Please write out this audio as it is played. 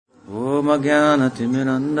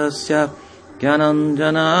Omagyanatimirandasya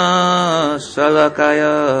Gyananjana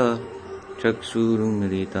Salakaya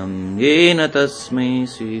Chaksurumiritam Yena Tasmai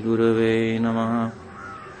Sri Gurave Namaha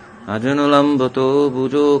Ajanulambato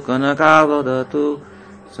Bujo Kanakavadato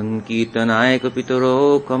Sankirtanaya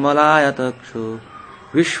Kapitaro Kamalaya Taksho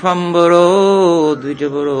Vishwambaro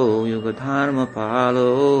Dvijabaro Yugadharma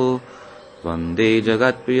Palo Vande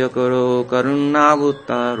Jagat Priyakaro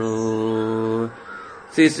Karunavutaro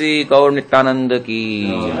Sisi Gaur Nityananda ki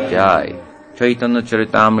Jai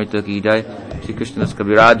Caitanya-caritamrta ki Jai Shri Krishna's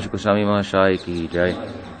Kaviraj Goswami Mahashaya ki Jai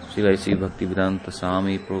Shri Vaisi Bhaktivedanta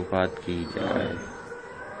Swami Prabhupada ki Jai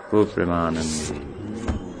Prabhu Premanandi.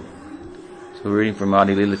 So we're reading from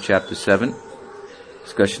Adi-lila chapter 7,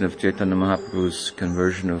 discussion of Chaitanya Mahaprabhu's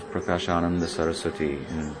conversion of Prakasananda Saraswati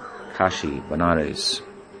in Kashi, Banaras.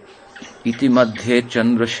 Iti madhe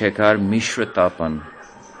Chandrasekhar Mishra Tapan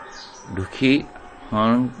Dukhi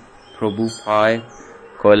Han Prabhu Pai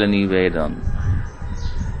Koilani Vedan.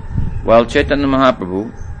 While Chaitanya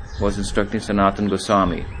Mahaprabhu was instructing Sanatana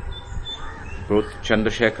Goswami, both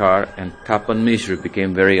Chandrasekhar and Tapan Mishra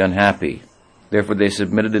became very unhappy. Therefore they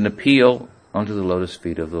submitted an appeal unto the lotus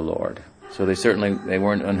feet of the Lord. So they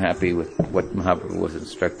weren't unhappy with what Mahaprabhu was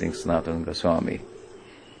instructing Sanatana Goswami.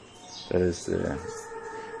 That is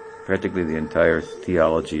practically the entire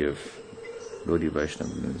theology of Gaudiya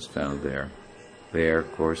Vaishnavism is found there. There,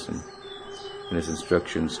 of course, in his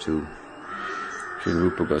instructions to Sri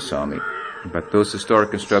Rupa Goswami. But those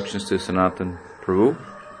historic instructions to Sanatana Prabhu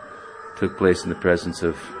took place in the presence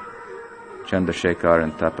of Chandrasekhar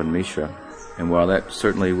and Tapan Mishra. And while that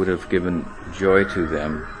certainly would have given joy to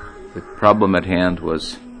them, the problem at hand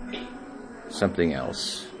was something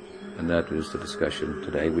else. And that is the discussion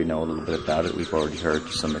today. We know a little bit about it. We've already heard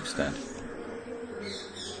to some extent.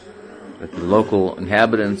 That the local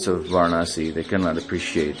inhabitants of Varanasi, they cannot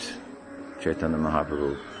appreciate Chaitanya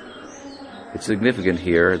Mahaprabhu. It's significant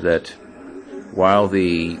here that while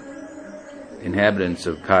the inhabitants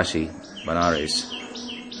of Kashi, Banaras,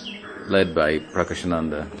 led by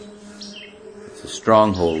Prakasananda, it's a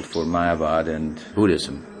stronghold for Mayavad and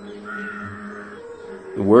Buddhism,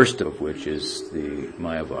 the worst of which is the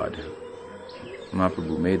Mayavad.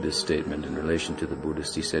 Mahaprabhu made this statement in relation to the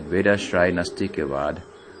Buddhists. He said, Veda Shrai Nastikavad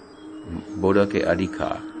Bodha ke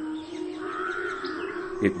Adhika.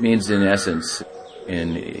 It means in essence,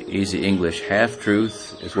 in easy English,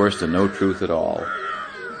 half-truth is worse than no truth at all.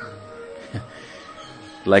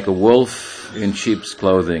 Like a wolf in sheep's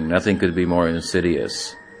clothing, nothing could be more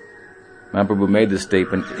insidious. Mahaprabhu made this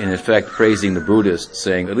statement, in effect, praising the Buddhists,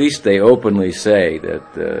 saying, at least they openly say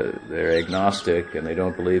that they're agnostic and they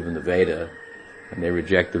don't believe in the Veda, and they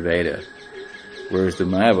reject the Veda. Whereas the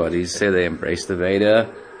Mayavadis say they embrace the Veda,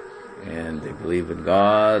 and they believe in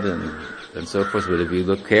God, and so forth. But if you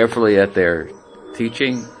look carefully at their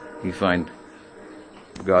teaching, you find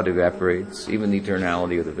God evaporates, even the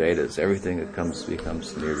eternality of the Vedas. Everything that comes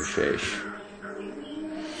becomes nirvishesh.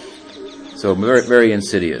 So very, very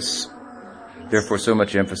insidious. Therefore, so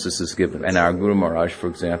much emphasis is given. And our Guru Maharaj, for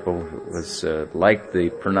example, was like the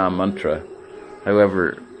pranam mantra,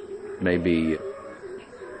 however, may be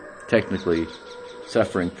technically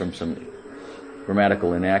suffering from some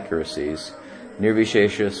grammatical inaccuracies.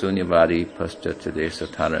 Nirvishesha sunyavadi paschatadesa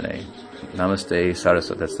tarane. Namaste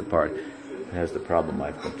Saraswati, that's the part that has the problem,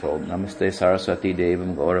 I've been told. Namaste Saraswati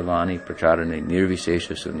Devam Gauravani Pracharane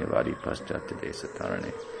Nirvishesha sunyavadi paschatadesa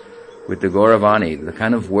tarane. With the Gauravani, the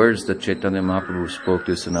kind of words that Chaitanya Mahaprabhu spoke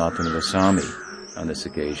to Sanatana Goswami on this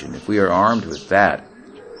occasion, if we are armed with that,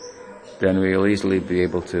 then we will easily be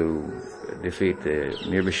able to defeat the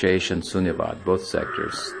Nirvishesh and Sunyavad, both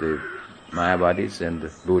sectors, the Mayavadis and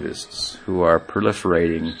the Buddhists, who are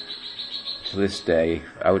proliferating to this day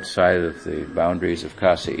outside of the boundaries of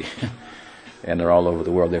Kasi, and they're all over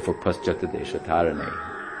the world. Therefore, Paschatadesha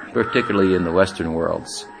Tarane, particularly in the Western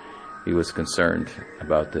worlds, he was concerned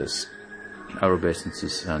about this. Our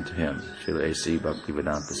obeisances unto him, Srila A.C.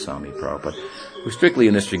 Bhaktivedanta Swami Prabhupada, who strictly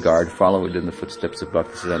in this regard followed in the footsteps of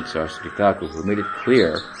Bhaktisiddhanta Saraswati Thakur, who made it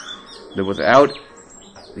clear that without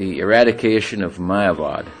the eradication of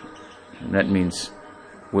Mayavad, and that means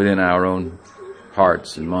within our own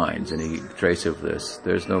hearts and minds, any trace of this,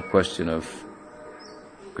 there's no question of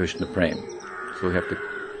Krishna Prem. So we have to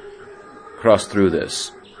cross through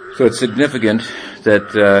this. So it's significant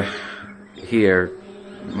that here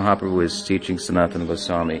Mahaprabhu is teaching Sanatana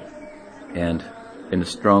Goswami, and in the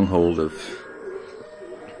stronghold of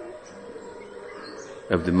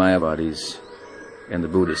the Mayavadis and the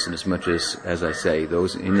Buddhists, and as much as I say,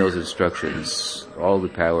 those in those instructions, all the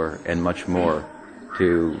power and much more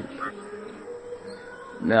to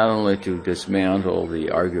not only to dismantle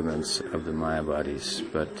the arguments of the Mayavadis,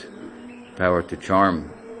 but power to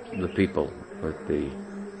charm the people with the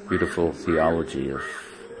beautiful theology of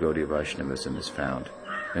Gaudiya Vaishnavism is found.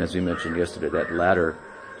 And as we mentioned yesterday, that latter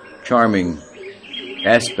charming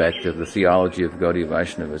aspect of the theology of Gaudiya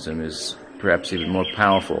Vaishnavism is perhaps even more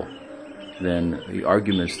powerful than the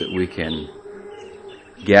arguments that we can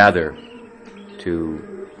gather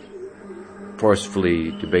to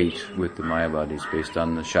forcefully debate with the Mayavadis based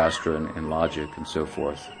on the Shastra and logic and so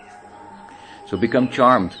forth. So become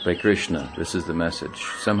charmed by Krishna. This is the message.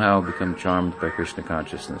 Somehow become charmed by Krishna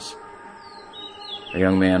consciousness. A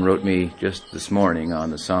young man wrote me just this morning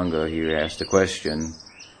on the Sangha. He asked a question.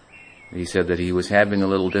 He said that he was having a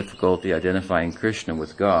little difficulty identifying Krishna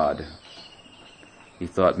with God. He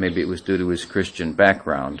thought maybe it was due to his Christian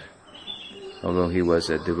background. Although he was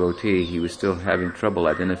a devotee, he was still having trouble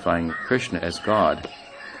identifying Krishna as God.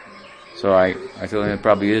 So I told him it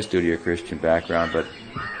probably is due to your Christian background, but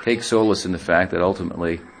take solace in the fact that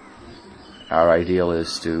ultimately our ideal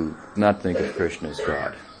is to not think of Krishna as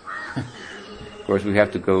God. Of course, we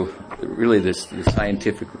have to go, really the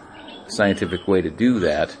scientific way to do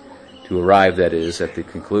that, to arrive, that is, at the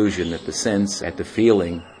conclusion, at the sense, at the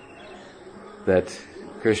feeling that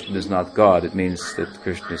Krishna is not God. It means that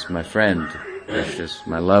Krishna is my friend, Krishna is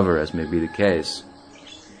my lover, as may be the case.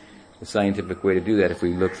 The scientific way to do that, if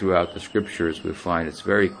we look throughout the scriptures, we find it's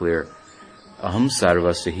very clear. Aham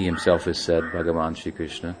sarvasya, he himself has said, Bhagavan Shri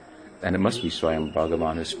Krishna, and it must be Swayam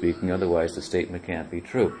Bhagavan who's speaking, otherwise the statement can't be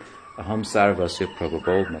true. Aham sarvasya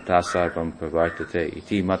prabhavo mata sarvam pravartate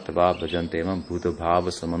iti matava bhajantemam buddha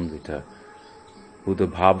bhava samandvita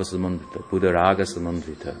buddha raga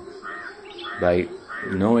samandvita. By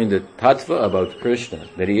knowing the tattva about Krishna,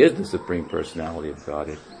 that he is the Supreme Personality of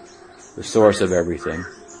God, the source of everything,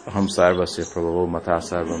 aham sarvasya prabhavo mata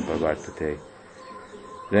sarvam pravartate,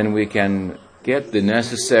 then we can get the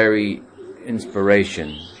necessary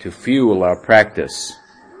inspiration to fuel our practice,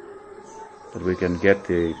 that we can get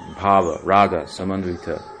the bhava, raga,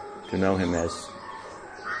 samandvita, to know him as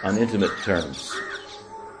on intimate terms.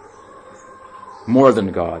 More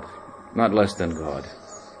than God, not less than God.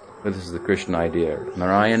 But this is the Krishna idea.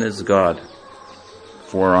 Narayan is God,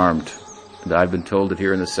 four-armed. And I've been told that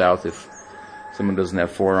here in the South, if someone doesn't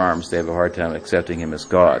have four arms, they have a hard time accepting him as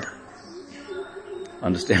God.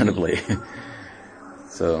 Understandably.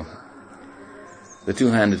 So, the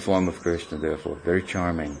two-handed form of Krishna, therefore, very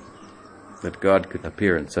charming, that God could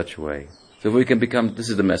appear in such a way. So if we can become, this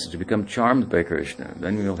is the message, become charmed by Krishna,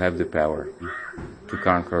 then we will have the power to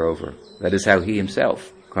conquer over. That is how he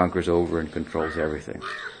himself conquers over and controls everything.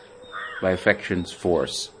 By affection's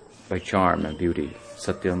force, by charm and beauty.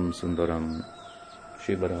 Satyam, Sundaram,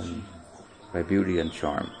 Shivaram, by beauty and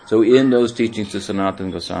charm. So in those teachings of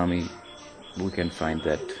Sanatana Goswami, we can find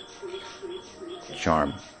that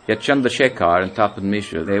charm. Yet Chandrasekhar and Tapan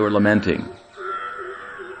Mishra, they were lamenting.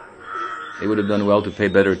 They would have done well to pay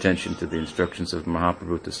better attention to the instructions of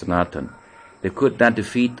Mahaprabhu to Sanatan. They could not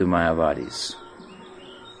defeat the Mayavadis.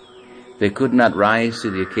 They could not rise to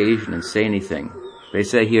the occasion and say anything. They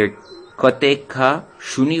say here, Kote ka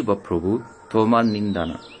shuniva Prabhu toma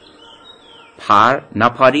nindana. Par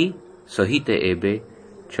napari sahite ebe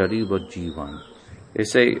chariva jivan. They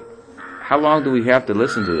say, how long do we have to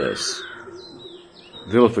listen to this?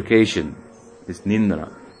 Vilification is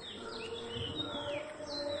nindana.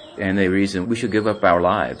 And they reason we should give up our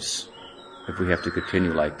lives if we have to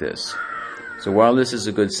continue like this. So while this is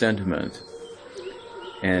a good sentiment,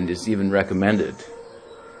 and is even recommended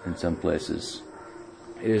in some places,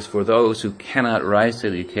 it is for those who cannot rise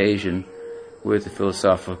to the occasion with the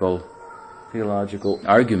philosophical, theological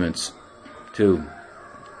arguments to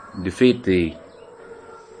defeat the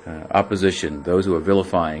opposition, those who are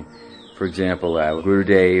vilifying. For example, our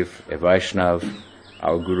Gurudev, a Vaishnav,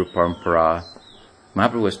 our Guru Parampara.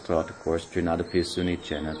 Mahaprabhu was taught, of course, Trinadapi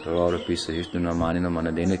Sunichena, Tarorapi Sahishnuna Manina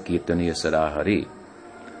Manadena Kirtaniya Sadahari.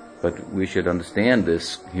 But we should understand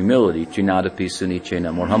this humility, Trinadapi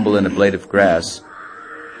Sunichena, more humble than a blade of grass,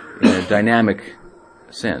 in a dynamic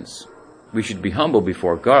sense. We should be humble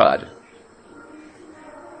before God.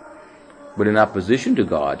 But in opposition to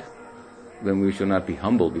God, then we shall not be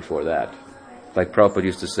humble before that. Like Prabhupada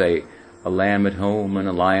used to say, a lamb at home and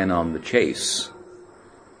a lion on the chase.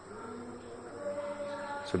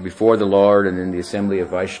 So before the Lord and in the assembly of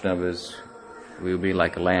Vaishnavas, we will be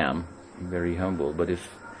like a lamb, very humble. But if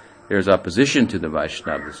there's opposition to the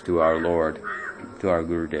Vaishnavas, to our Lord, to our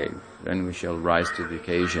Gurudev, then we shall rise to the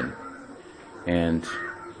occasion. And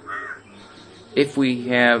if we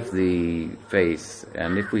have the faith,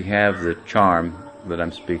 and if we have the charm that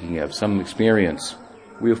I'm speaking of, some experience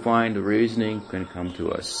we'll find the reasoning can come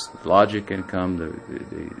to us. Logic can come,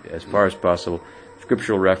 as far as possible.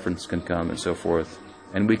 Scriptural reference can come, and so forth.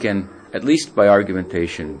 And we can, at least by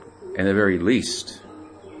argumentation, at the very least,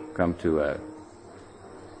 come to a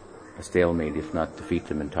stalemate, if not defeat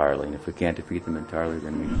them entirely. And if we can't defeat them entirely,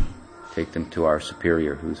 then we take them to our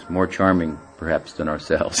superior, who's more charming, perhaps, than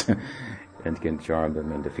ourselves, and can charm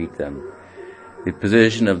them and defeat them. The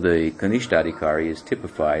position of the Kanishta-adhikari is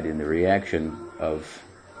typified in the reaction of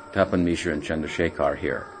Tapan Mishra and Chandrasekhar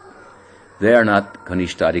here. They are not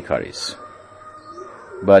Kanishta-adhikaris.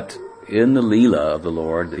 But in the Leela of the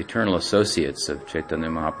Lord, the eternal associates of Chaitanya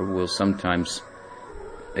Mahaprabhu will sometimes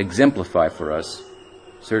exemplify for us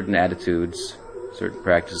certain attitudes, certain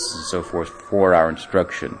practices, and so forth for our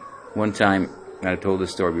instruction. One time, and I've told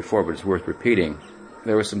this story before, but it's worth repeating,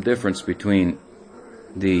 there was some difference between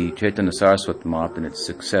the Chaitanya Saraswati Math and its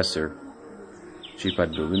successor,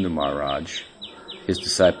 Sripad Govinda Maharaj, his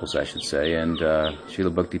disciples, I should say, and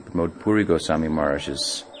Srila Bhakti Pramod Puri Goswami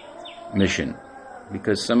Maharaj's mission.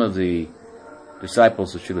 Because some of the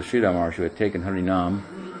disciples of Srila Sridhar Maharaj who had taken Harinam,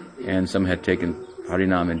 and some had taken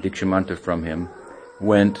Harinam and Diksha Mantra from him,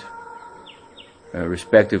 went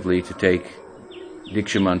respectively to take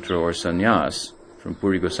Diksha Mantra or Sannyas from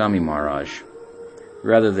Puri Goswami Maharaj,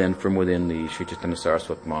 rather than from within the Sri Chaitanya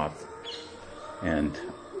Saraswati Math and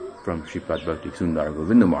from Sripad Bhakti Sundar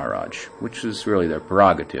Govinda Maharaj, which is really their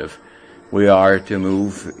prerogative. We are to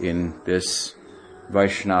move in this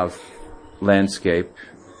Vaishnav landscape,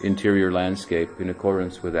 interior landscape, in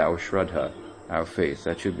accordance with our Shraddha, our faith.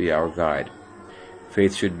 That should be our guide.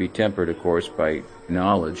 Faith should be tempered, of course, by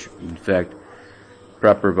knowledge. In fact,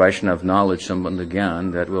 proper Vaishnav knowledge, Sambandha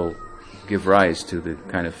Gyan, that will give rise to the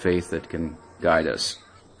kind of faith that can guide us.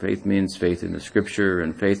 Faith means faith in the scripture,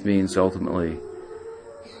 and faith means ultimately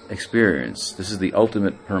experience. This is the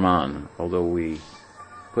ultimate praman, although we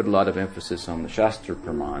put a lot of emphasis on the Shastra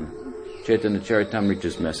praman.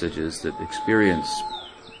 Caitanya-caritamrta's message is that experience,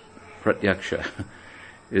 pratyaksha,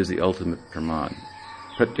 is the ultimate praman.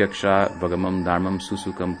 Pratyaksha bhagamam dharmam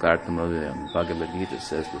susukam kartamavayam. Bhagavad Gita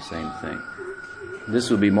says the same thing.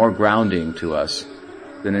 This will be more grounding to us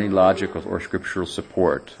than any logical or scriptural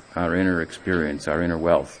support, our inner experience, our inner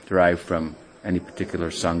wealth, derived from any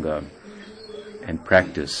particular sangha and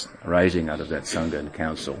practice arising out of that sangha and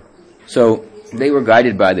council. So they were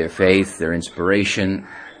guided by their faith, their inspiration,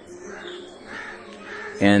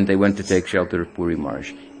 and they went to take shelter of Puri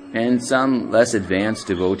Maharaj. And some less advanced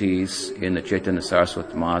devotees in the Chaitanya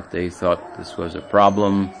Saraswati Math, they thought this was a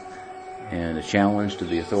problem and a challenge to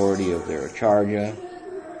the authority of their acharya,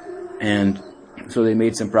 and so they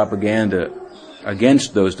made some propaganda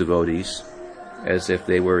against those devotees as if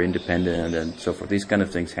they were independent and so forth. These kind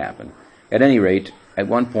of things happen. At any rate, at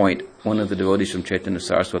one point, one of the devotees from Chaitanya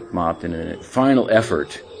Saraswati Math, in a final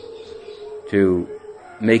effort to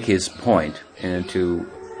make his point and to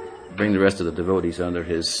bring the rest of the devotees under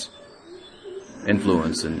his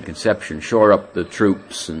influence and conception, shore up the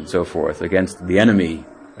troops and so forth against the enemy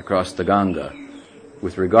across the Ganga.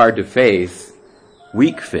 With regard to faith,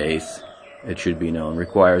 weak faith, it should be known,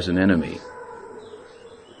 requires an enemy.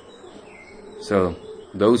 So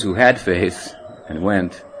those who had faith and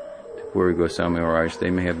went to Puri Goswami Maharaj, they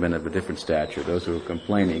may have been of a different stature. Those who were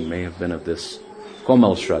complaining may have been of this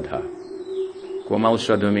Komal Shraddha. Komal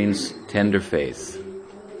Shraddha means tender faith.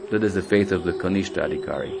 That is the faith of the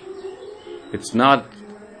Kanishta-adhikari. It's not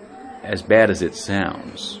as bad as it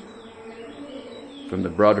sounds. From the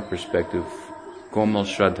broader perspective, Komal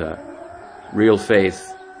Shraddha, real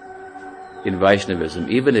faith in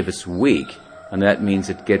Vaishnavism, even if it's weak, and that means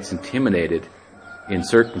it gets intimidated in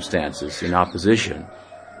circumstances, in opposition,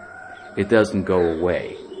 it doesn't go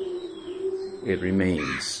away. It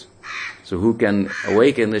remains. So who can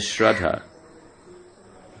awaken this Shraddha?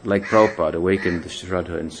 Like Prabhupada awakened the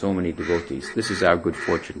Shraddha in so many devotees. This is our good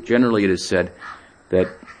fortune. Generally it is said that,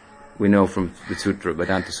 we know from the Sutra,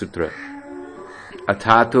 Vedanta Sutra,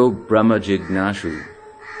 Atato Brahma Jignashu.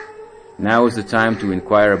 Now is the time to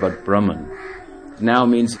inquire about Brahman. Now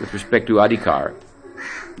means with respect to Adhikar.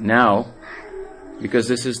 Now, because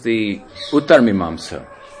this is the Uttar Mimamsa.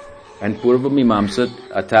 And Purva Mimamsa,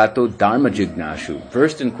 Atato Dharma Jignashu.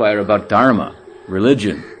 First inquire about Dharma,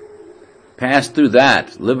 religion. Pass through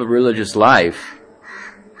that, live a religious life.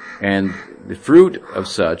 And the fruit of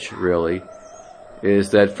such, really,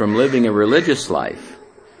 is that from living a religious life,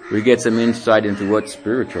 we get some insight into what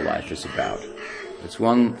spiritual life is about. It's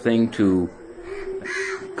one thing to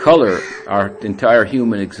color our entire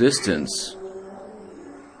human existence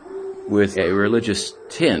with a religious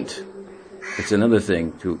tint. It's another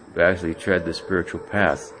thing to actually tread the spiritual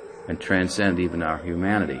path and transcend even our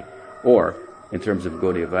humanity. Or, in terms of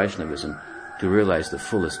Gaudiya Vaishnavism, to realize the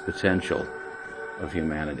fullest potential of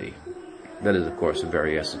humanity. That is, of course, a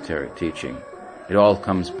very esoteric teaching. It all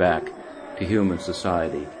comes back to human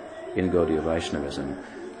society in Gaudiya Vaishnavism.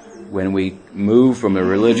 When we move from a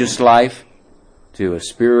religious life to a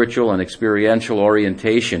spiritual and experiential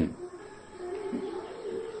orientation,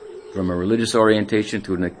 from a religious orientation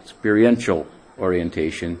to an experiential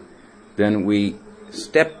orientation, then we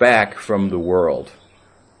step back from the world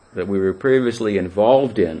that we were previously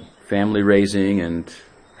involved in, family raising and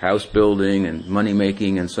house building and money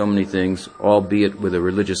making and so many things, albeit with a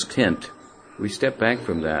religious tint. We step back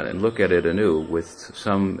from that and look at it anew with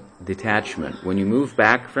some detachment. When you move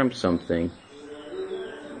back from something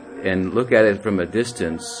and look at it from a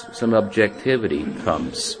distance, some objectivity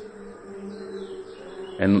comes.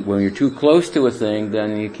 And when you're too close to a thing,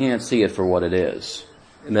 then you can't see it for what it is.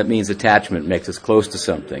 And that means attachment makes us close to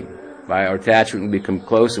something. By our attachment, we become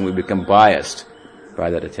close and we become biased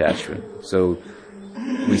by that attachment. So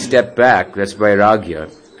we step back, that's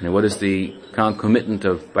vairagya. And what is the concomitant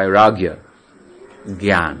of vairagya?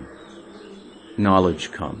 Gyan.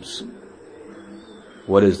 Knowledge comes.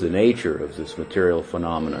 What is the nature of this material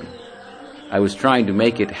phenomenon? I was trying to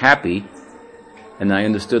make it happy, and I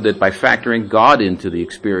understood that by factoring God into the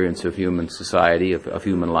experience of human society, of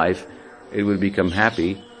human life, it would become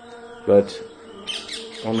happy, but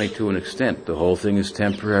only to an extent. The whole thing is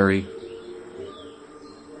temporary.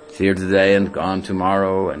 It's here today and gone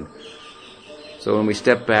tomorrow, and so when we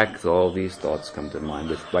step back, all these thoughts come to mind.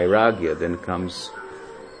 With vairagya, then comes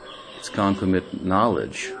its concomitant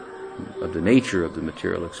knowledge of the nature of the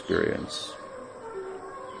material experience,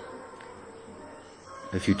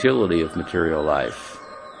 the futility of material life.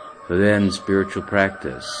 So then spiritual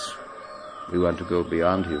practice. We want to go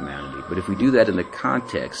beyond humanity. But if we do that in the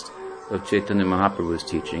context of Chaitanya Mahaprabhu's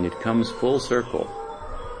teaching, it comes full circle.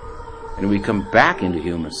 And we come back into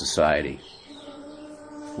human society.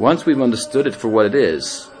 Once we've understood it for what it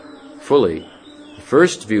is, fully, the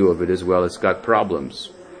first view of it is, well, it's got problems.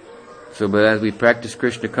 So, but as we practice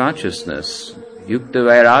Krishna consciousness, yukta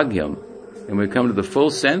vairagyam, and we come to the full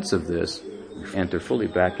sense of this, we enter fully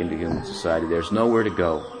back into human society. There's nowhere to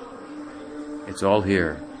go. It's all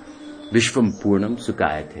here. Vishvam Purnam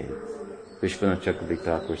Sukayate. Vishwanath Chakravarti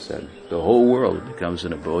Thakur said, the whole world becomes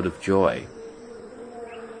an abode of joy.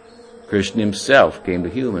 Krishna himself came to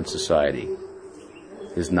human society.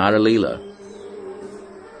 His Adi-lila.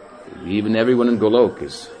 Even everyone in Golok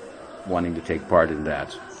is wanting to take part in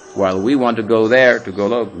that. While we want to go there, to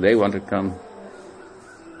Golok, they want to come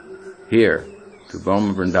here, to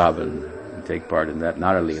Brahma Vrindavan, and take part in that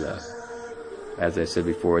Adi-lila. As I said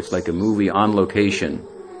before, it's like a movie on location.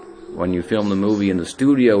 When you film the movie in the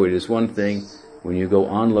studio, it is one thing. When you go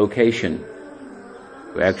on location,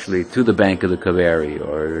 actually to the bank of the Kaveri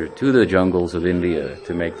or to the jungles of India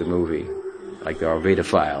to make the movie, like our Veda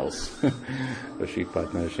files, Shripad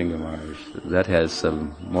Narasingha Maharaj, that has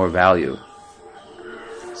some more value.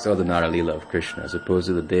 So the Adi-lila of Krishna, as opposed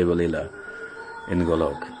to the Deva-lila in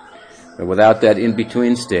Golok. But without that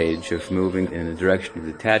in-between stage of moving in the direction of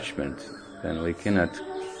detachment, then we cannot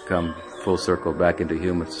come full circle back into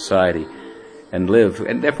human society and live.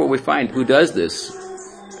 And therefore we find who does this?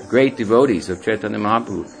 Great devotees of Chaitanya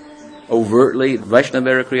Mahaprabhu. Overtly,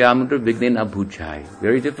 Vaishnava-caritamrta vignen abhujai.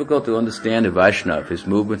 Very difficult to understand a Vaishnava, his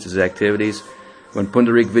movements, his activities. When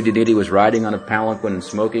Pundarik Vidyanidhi was riding on a palanquin and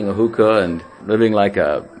smoking a hookah and living like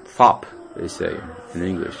a fop, they say in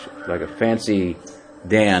English, like a fancy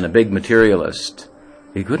Dan, a big materialist,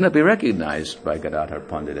 he could not be recognized by Gadadhar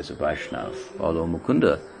Pandit as a Vaishnava, although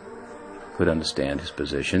Mukunda could understand his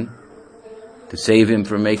position. To save him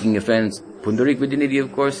from making offense, Pundarik Vidyanidhi,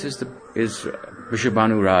 of course, is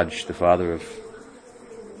Vrishabhanu Raj, the father of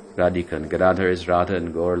Radhika, and Gadadhar is Radha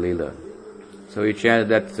and Gaur Leela. So he chanted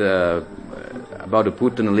that about a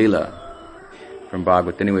Putana Leela from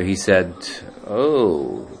Bhagavad. Anyway, he said,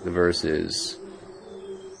 the verse is,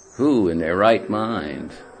 who in their right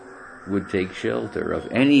mind would take shelter of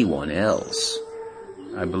anyone else?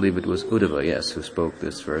 I believe it was Uddhava, yes, who spoke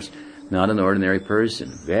this verse. Not an ordinary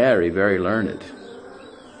person. Very, very learned.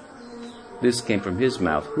 This came from his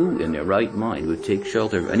mouth. Who in their right mind would take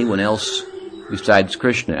shelter of anyone else besides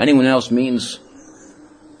Krishna? Anyone else means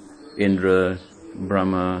Indra,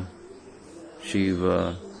 Brahma,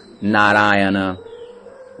 Shiva, Narayana,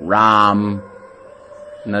 Ram,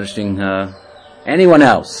 Narsingha, anyone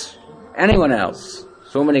else.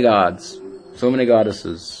 So many gods, so many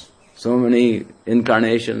goddesses, so many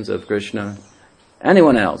incarnations of Krishna.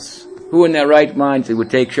 Anyone else. Who in their right mind would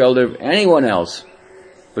take shelter of anyone else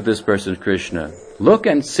but this person, Krishna? Look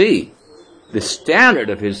and see the standard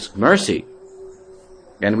of his mercy.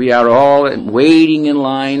 And we are all waiting in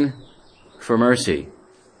line for mercy.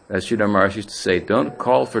 As Sridhar Maharaj used to say, don't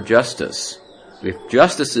call for justice. If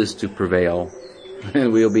justice is to prevail,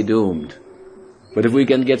 then we'll be doomed. But if we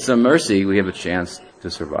can get some mercy, we have a chance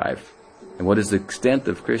to survive. And what is the extent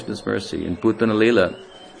of Krishna's mercy? In Adi-lila,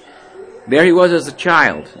 there he was as a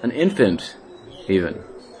child, an infant even.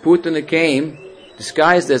 Putana came,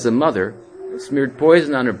 disguised as a mother, smeared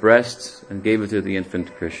poison on her breasts, and gave it to the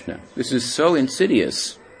infant Krishna. This is so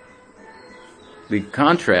insidious. The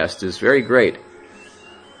contrast is very great.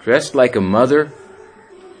 Dressed like a mother,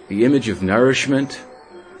 the image of nourishment,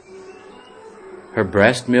 her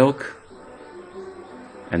breast milk,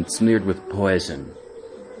 and smeared with poison.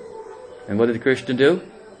 And what did Krishna do?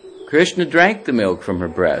 Krishna drank the milk from her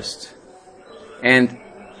breast. And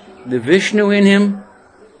the Vishnu in him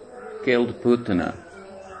killed Putana.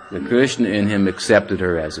 The Krishna in him accepted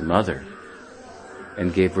her as a mother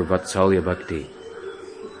and gave her Vatsalya Bhakti,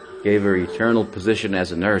 gave her eternal position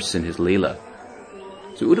as a nurse in his Leela.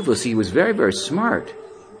 So Uddhavasi was very, very smart,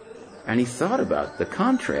 and he thought about the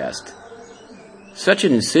contrast. Such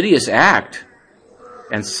an insidious act,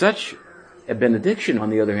 and such a benediction, on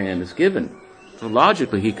the other hand, is given. So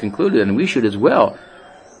logically he concluded, and we should as well,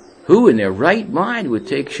 who in their right mind would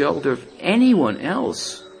take shelter of anyone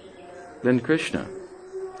else than Krishna?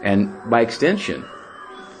 And by extension,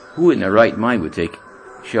 who in their right mind would take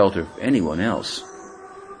shelter of anyone else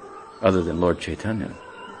other than Lord Chaitanya?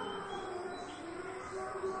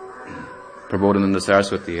 Prabodhananda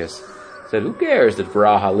Saraswati has said, who cares that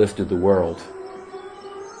Varaha lifted the world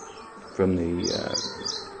from the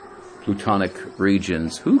plutonic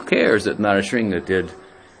regions? Who cares that Narasingha did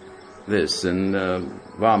this and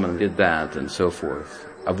Vamana did that and so forth?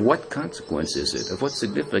 Of what consequence is it? Of what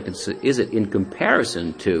significance is it in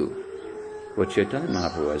comparison to what Chaitanya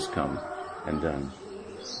Mahaprabhu has come and done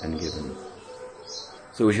and given?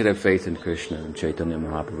 So we should have faith in Krishna and Chaitanya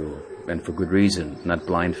Mahaprabhu, and for good reason, not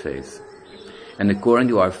blind faith. And according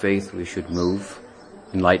to our faith, we should move,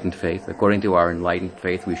 enlightened faith. According to our enlightened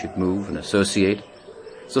faith, we should move and associate.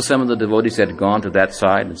 So some of the devotees had gone to that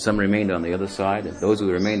side, and some remained on the other side, and those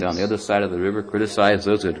who remained on the other side of the river criticized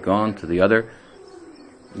those who had gone to the other.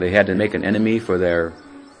 They had to make an enemy for their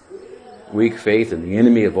weak faith, and the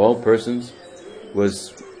enemy of all persons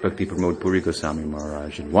was Bhakti Pramod Puri Goswami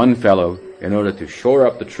Maharaj. And one fellow, in order to shore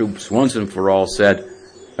up the troops once and for all, said,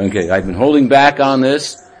 okay, I've been holding back on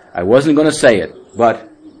this. I wasn't going to say it, but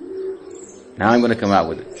now I'm going to come out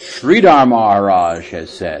with it. Sridhar Maharaj has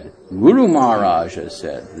said, Guru Maharaj has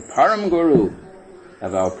said, the Param Guru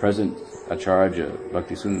of our present Acharya,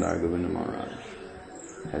 Bhakti Sundar Govinda Maharaj,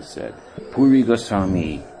 has said, Puri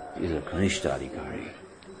Goswami is a Kanishtadikari.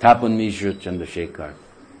 Tapan Mishra Chandrasekhar,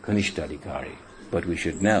 Kanishtadikari. But we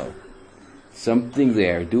should know, something they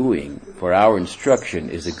are doing for our instruction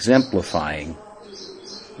is exemplifying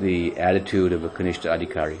the attitude of a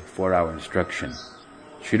Kanishtadikari for our instruction.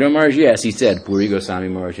 Sridhar Maharaj, yes, he said, Puri Goswami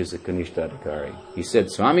Maharaj is a Kanishtadikari. He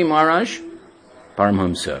said, Swami Maharaj,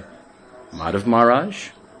 Paramhamsa. Madhav Maharaj,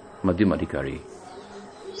 Madhyamadikari.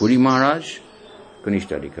 Puri Maharaj,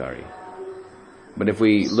 Kanishtadikari. But if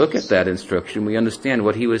we look at that instruction, we understand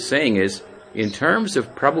what he was saying is, in terms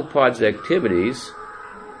of Prabhupada's activities,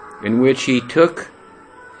 in which he took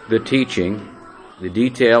the teaching, the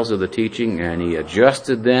details of the teaching, and he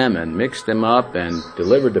adjusted them and mixed them up and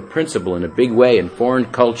delivered the principle in a big way in foreign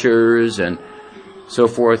cultures and so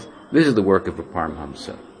forth, this is the work of a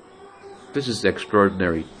Paramhamsa. This is the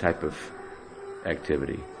extraordinary type of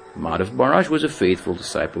activity. Madhav Maharaj was a faithful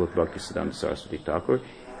disciple of Bhaktisiddhanta Saraswati Thakur,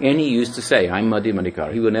 and he used to say, I'm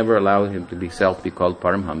Madhyamadikara. He would never allow himself to be called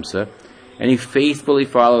Paramhamsa, and he faithfully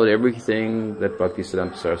followed everything that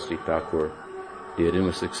Bhaktisiddhanta Saraswati Thakur did and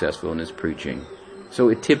was successful in his preaching. So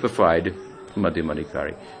it typified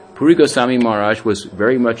Madhyamadikari. Puri Goswami Maharaj was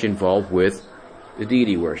very much involved with the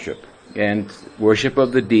deity worship, and worship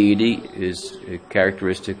of the deity is a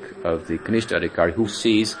characteristic of the Kanishtadikari who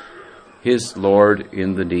sees his Lord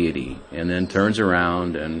in the deity, and then turns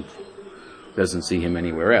around and doesn't see him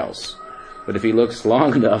anywhere else. But if he looks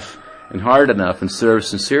long enough and hard enough and serves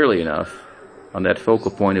sincerely enough on that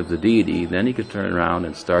focal point of the deity, then he could turn around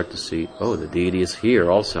and start to see, oh, the deity is here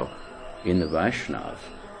also, in the Vaishnav.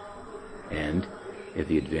 And if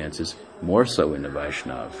he advances, more so in the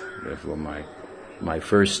Vaishnav. Therefore, my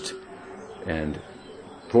first and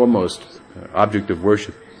foremost object of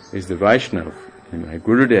worship is the Vaishnav, and my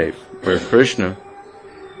Gurudev, where Krishna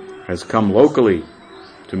has come locally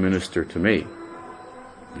to minister to me.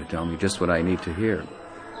 You tell me just what I need to hear.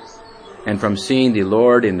 And from seeing the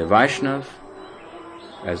Lord in the Vaishnav,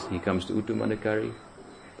 as he comes to Uttamadikari,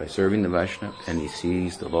 by serving the Vaishnav, and he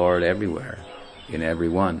sees the Lord everywhere, in every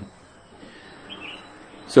one.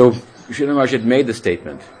 So Srila Maharaj had made the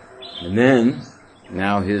statement, and then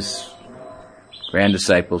now his grand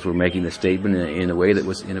disciples were making the statement in a way that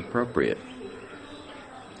was inappropriate.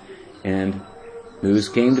 And news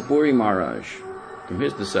came to Puri Maharaj from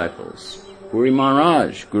his disciples. Puri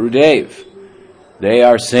Maharaj, Gurudev, they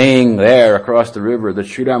are saying there across the river that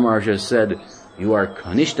Sridhar Maharaj has said, you are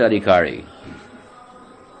Kanishta-adhikari.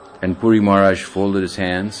 And Puri Maharaj folded his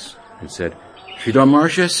hands and said, Sridhar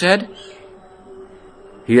Maharaj has said,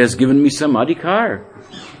 he has given me some adhikar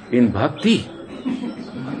in bhakti.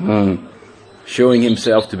 Showing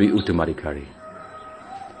himself to be Uttamadhikari.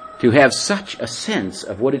 To have such a sense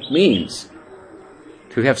of what it means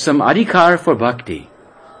to have some adhikar for bhakti.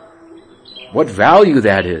 What value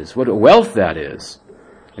that is, what a wealth that is.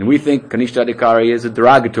 And we think Kanishta-adhikari is a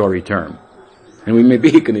derogatory term. And we may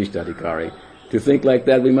be Kanishta-adhikari. To think like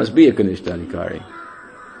that, we must be a Kanishta-adhikari.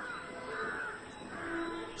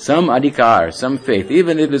 Some adhikar, some faith,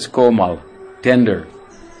 even if it's komal, tender,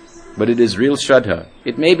 but it is real shraddha.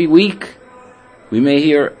 It may be weak. We may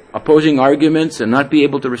hear opposing arguments and not be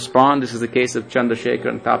able to respond. This is the case of Chandrasekhar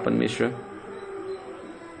and Tapan Mishra.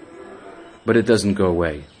 But it doesn't go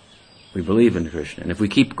away. We believe in Krishna. And if we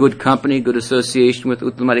keep good company, good association with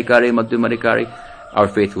Uttamadhikari, Madhyamadhikari, our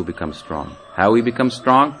faith will become strong. How we become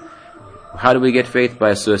strong? How do we get faith? By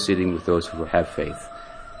associating with those who have faith,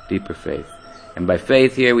 deeper faith. And by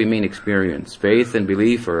faith here we mean experience. Faith and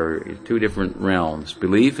belief are two different realms.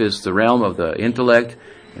 Belief is the realm of the intellect,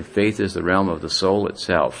 and faith is the realm of the soul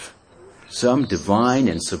itself. Some divine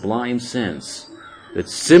and sublime sense that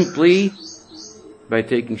simply by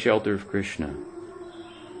taking shelter of Krishna,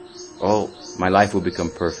 my life will become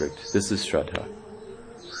perfect. This is Shraddha.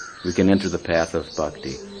 We can enter the path of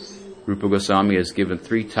bhakti. Rupa Goswami has given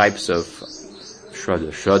 3 types of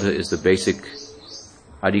Shraddha. Shraddha is the basic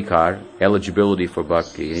adhikar, eligibility for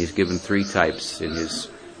bhakti, and he's given 3 types in his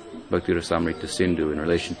Bhakti Rasamrita Sindhu in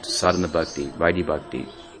relation to sadhana bhakti, Vaidhi bhakti.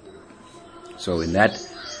 So in that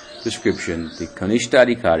description, the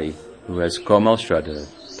Kanishta-adhikari, who has komal shraddha,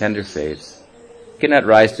 tender faith, cannot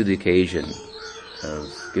rise to the occasion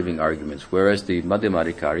of giving arguments, whereas the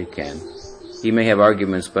Madhyamadhikari can. He may have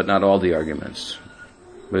arguments, but not all the arguments.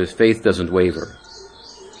 But his faith doesn't waver.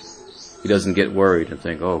 He doesn't get worried and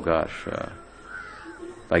think, oh gosh,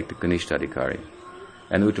 like the Kanishta-adhikari.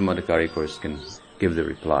 And the Uttamadhikari, of course, can give the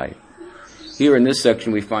reply. Here in this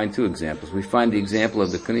section we find 2 examples. We find the example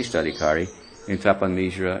of the Kanishta-adhikari in Tapan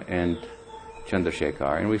Mishra and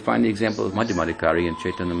Chandrasekhar, and we find the example of Madhyamadhikari in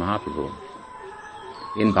Chaitanya Mahaprabhu.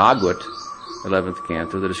 In Bhagavad, 11th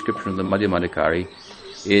canto, the description of the Madhyamadhikari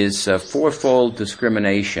is a 4-fold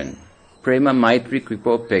discrimination. Prema Maitri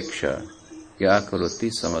Kripopeksha Ya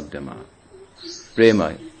Karoti Samadhyama.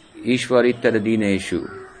 Prema Ishvari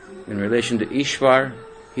Tadadineshu. In relation to Ishvar,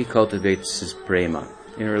 he cultivates his prema.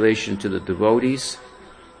 In relation to the devotees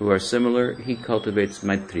who are similar, he cultivates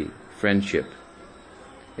maitri, friendship.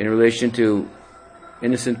 In relation to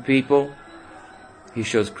innocent people, he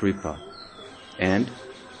shows kripa. And,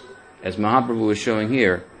 as Mahaprabhu is showing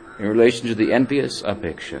here, in relation to the envious,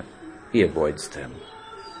 apeksha, he avoids them.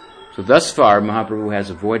 So thus far, Mahaprabhu has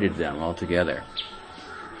avoided them altogether.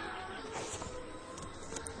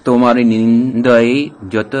 Tomari nindai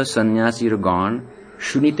jata sannyasir gan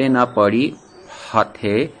shunite na pari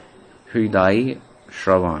hathe hridai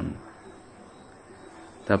shravan.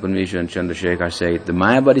 Tapan Mishra and Chandrasekhar say, the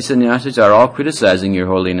Mayavadi sannyasis are all criticizing your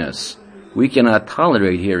holiness. We cannot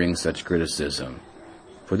tolerate hearing such criticism,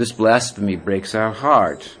 for this blasphemy breaks our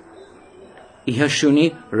heart. Iha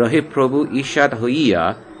shuni rahe prabhu ishad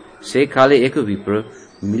hoiya se kale eko vipra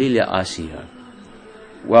milila asiya.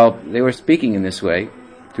 While they were speaking in this way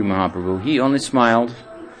to Mahaprabhu, he only smiled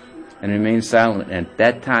and remained silent. And at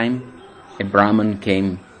that time, a Brahmin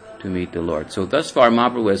came to meet the Lord. So thus far,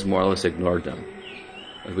 Mahaprabhu has more or less ignored them.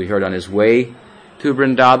 As we heard on his way to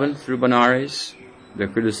Vrindavan through Benares, the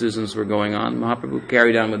criticisms were going on. Mahaprabhu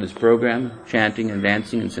carried on with his program, chanting and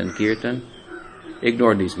dancing and Sankirtan,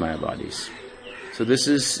 ignored these Mayavadis. So this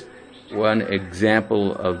is one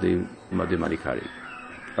example of the Madhyamadhikari,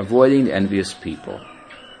 avoiding envious people.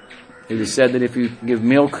 It is said that if you give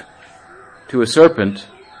milk to a serpent,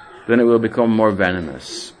 then it will become more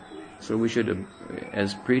venomous. So we should,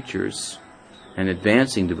 as preachers and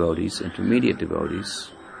advancing devotees, intermediate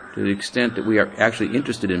devotees, to the extent that we are actually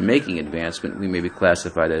interested in making advancement, we may be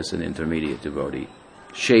classified as an intermediate devotee.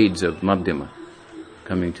 Shades of Madhyama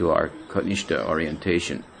coming to our Kanishta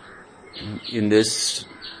orientation. In this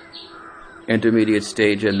intermediate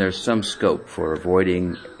stage, and there's some scope for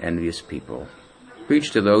avoiding envious people.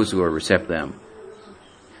 Preach to those who are receptive.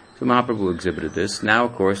 So Mahaprabhu exhibited this. Now,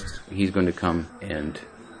 of course, he's going to come and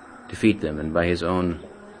defeat them, and by his own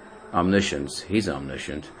omniscience, he's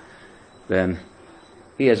omniscient, then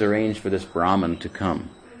he has arranged for this Brahman to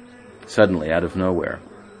come suddenly out of nowhere.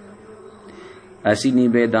 Asi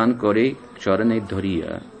nivedan kore charane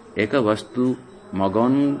dhariya eka vastu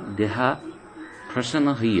magon deha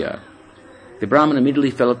prasana hiya. The Brahman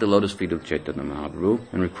immediately fell at the lotus feet of Chaitanya Mahaprabhu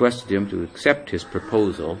and requested him to accept his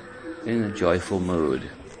proposal in a joyful mood.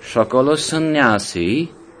 Sakala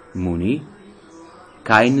sannyasi muni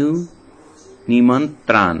kainu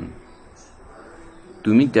nimantran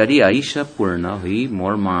tumi dari aisha purna hi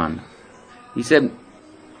morman. He said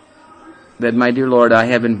that, my dear Lord, I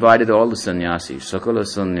have invited all the sannyasis, sakala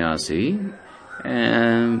sannyasi,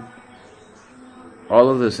 and all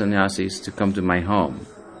of the sannyasis to come to my home.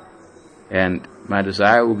 And my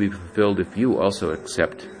desire will be fulfilled if you also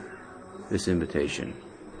accept this invitation.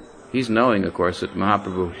 He's knowing, of course, that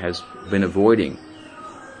Mahaprabhu has been avoiding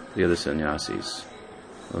the other sannyasis.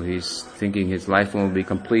 Well, he's thinking his life won't be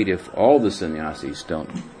complete if all the sannyasis don't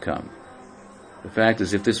come. The fact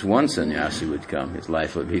is, if this one sannyasi would come, his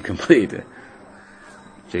life would be complete.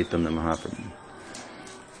 Chaitanya Mahaprabhu.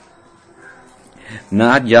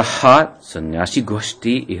 Na yahat sannyasi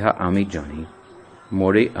goshti iha ami jani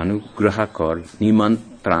more anugraha kar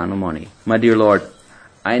nimantranamani. My dear Lord,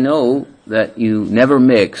 I know that you never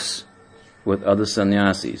mix with other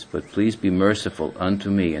sannyasis, but please be merciful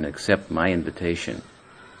unto me and accept my invitation.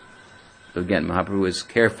 So again, Mahaprabhu is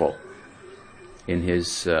careful in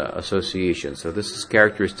his association. So this is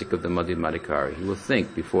characteristic of the Madhyamadikari. He will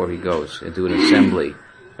think before he goes into an assembly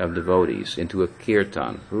of devotees, into a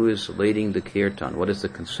kirtan. Who is leading the kirtan? What is the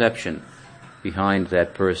conception behind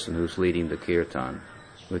that person who's leading the kirtan?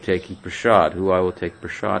 We're taking prasad. Who I will take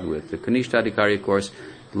prasad with? The Kanishta-adhikari, of course,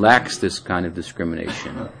 lacks this kind of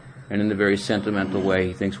discrimination. And in a very sentimental way,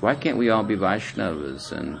 he thinks, why can't we all be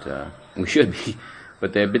Vaishnavas? And we should be.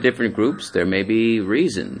 But there are different groups. There may be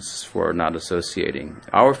reasons for not associating.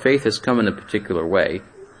 Our faith has come in a particular way,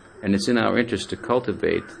 and it's in our interest to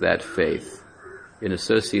cultivate that faith in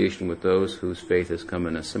association with those whose faith has come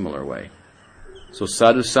in a similar way. So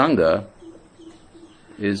sadhu sangha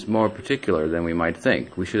is more particular than we might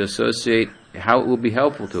think. We should associate how it will be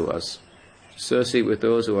helpful to us. Associate with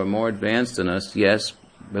those who are more advanced than us, yes,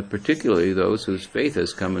 but particularly those whose faith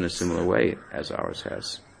has come in a similar way as ours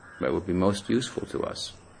has. That would be most useful to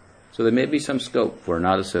us. So there may be some scope for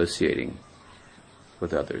not associating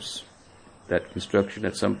with others. That construction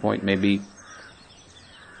at some point may be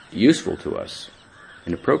useful to us,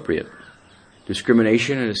 inappropriate.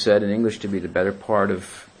 Discrimination is said in English to be the better part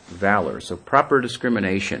of valor. So proper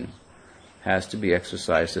discrimination has to be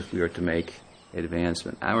exercised if we are to make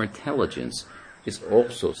advancement. Our intelligence is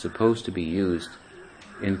also supposed to be used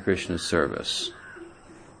in Krishna's service.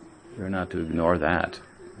 We are not to ignore that.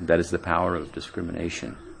 That is the power of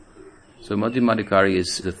discrimination. So Madhyamadikari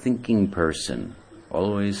is a thinking person,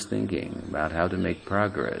 always thinking about how to make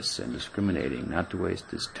progress and discriminating, not to waste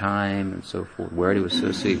his time and so forth, where to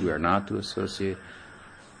associate, where not to associate.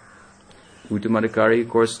 Uttamadikari, of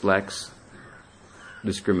course, lacks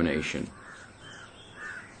discrimination.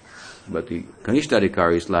 But the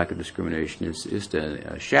Kanishta-adhikari's lack of discrimination is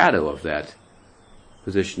a shadow of that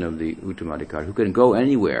position of the Uttamadikari, who can go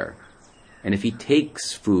anywhere. And if he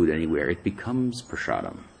takes food anywhere, it becomes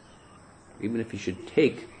prasadam. Even if he should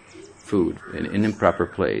take food in an improper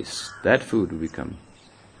place, that food will become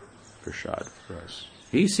prasad for us.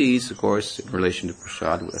 He sees, of course, in relation to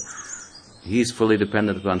prasad, he's fully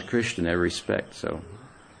dependent upon Krishna in every respect, so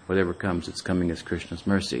whatever comes, it's coming as Krishna's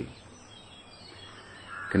mercy.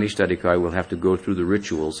 Kanishta-adhikari will have to go through the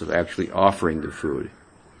rituals of actually offering the food.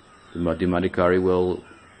 The Madhyamadikari will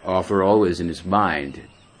offer always in his mind.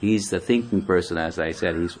 He's the thinking person, as I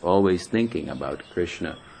said. He's always thinking about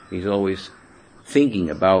Krishna. He's always thinking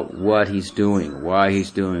about what he's doing, why he's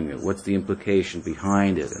doing it, what's the implication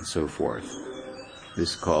behind it, and so forth.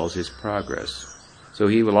 This calls his progress. So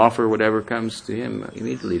he will offer whatever comes to him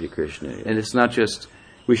immediately to Krishna. And it's not just,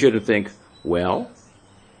 we shouldn't think, well,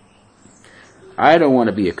 I don't want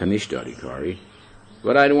to be a Kanishta-adhikari,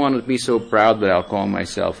 but I don't want to be so proud that I'll call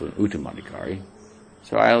myself an Uttamadhikari.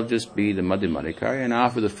 So I'll just be the Madhyamadikari and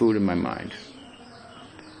offer the food in my mind.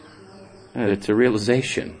 It's a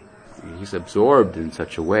realization. He's absorbed in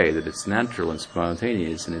such a way that it's natural and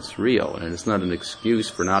spontaneous and it's real. And it's not an excuse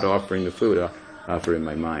for not offering the food. I'll offer in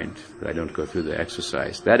my mind, that I don't go through the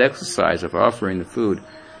exercise. That exercise of offering the food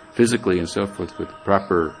physically and so forth with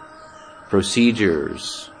proper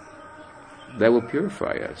procedures, that will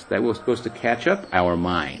purify us. That will supposed to catch up our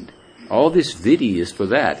mind. All this vidhi is for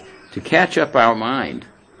that. To catch up our mind,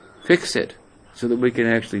 fix it, so that we can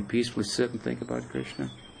actually peacefully sit and think about Krishna.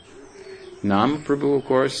 Nam Prabhu, of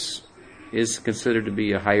course, is considered to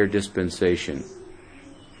be a higher dispensation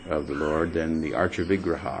of the Lord than the Archa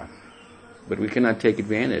Vigraha. But we cannot take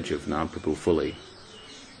advantage of Nam Prabhu fully.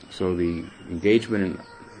 So the engagement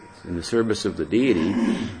in the service of the deity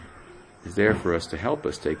is there for us to help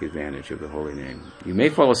us take advantage of the holy name. You may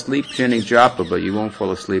fall asleep chanting japa, but you won't fall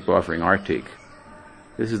asleep offering artik.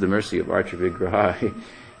 This is the mercy of Archa Vigraha.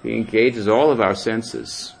 He engages all of our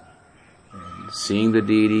senses. Seeing the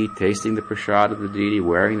deity, tasting the prasad of the deity,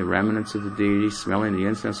 wearing the remnants of the deity, smelling the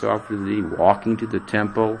incense offered to the deity, walking to the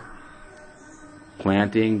temple,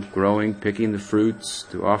 planting, growing, picking the fruits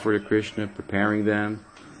to offer to Krishna, preparing them.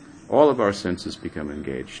 All of our senses become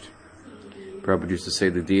engaged. Prabhupada used to say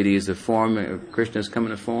the deity is a form, Krishna has come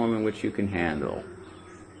in a form in which you can handle.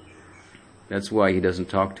 That's why he doesn't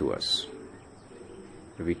talk to us.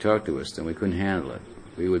 If he talked to us, then we couldn't handle it.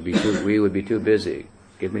 We would be too busy.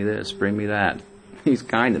 Give me this, bring me that. He's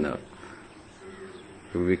kind enough.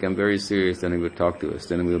 If we become very serious, then he would talk to us.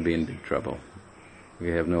 Then we'll be in big trouble.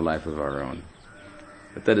 We have no life of our own.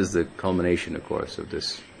 But that is the culmination, of course, of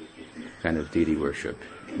this kind of deity worship.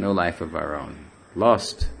 No life of our own.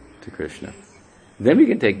 Lost to Krishna. Then we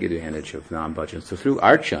can take advantage of Nam Bhajan. So through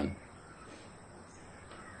Archan,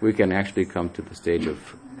 we can actually come to the stage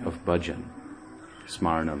of Bhajan,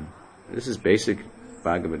 Smarnam. This is basic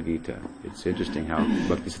Bhagavad Gita. It's interesting how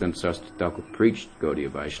Bhaktisiddhanta Saraswati Thakur preached Gaudiya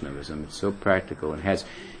Vaishnavism. It's so practical and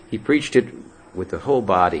he preached it with the whole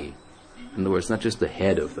body. In other words, not just the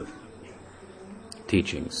head of the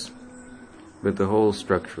teachings, but the whole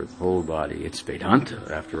structure, the whole body. It's Vedanta,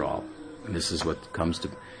 after all. And this is what comes to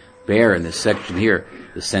bear in this section here.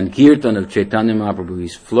 The Sankirtan of Chaitanya Mahaprabhu.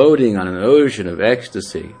 He's floating on an ocean of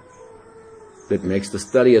ecstasy that makes the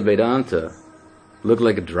study of Vedanta look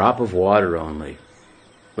like a drop of water only.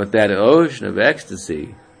 But that ocean of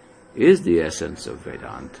ecstasy is the essence of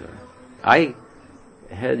Vedanta. I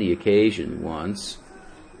had the occasion once,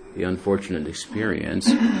 the unfortunate experience,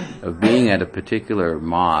 of being at a particular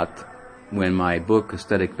mat when my book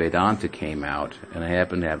Aesthetic Vedanta came out, and I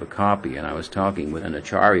happened to have a copy, and I was talking with an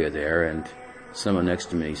acharya there, and someone next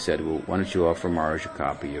to me said, well, why don't you offer Maharaj a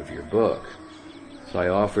copy of your book? So I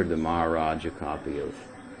offered the Maharaj a copy of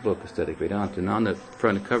the book Aesthetic Vedanta, and on the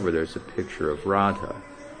front cover there's a picture of Radha.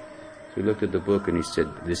 So he looked at the book and he said,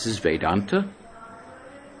 this is Vedanta?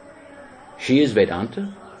 She is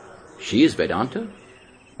Vedanta? She is Vedanta?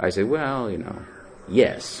 I said, well,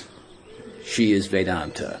 yes, she is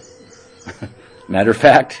Vedanta. Matter of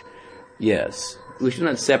fact, yes. We should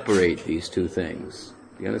not separate these two things.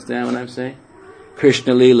 Do you understand what I'm saying?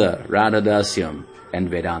 Krishna-lila, Radha-dasyam, and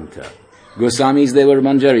Vedanta. Goswamis, they were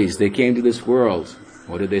manjaris. They came to this world.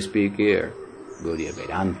 What did they speak here? Gaudiya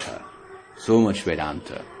Vedanta. So much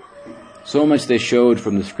Vedanta. So much they showed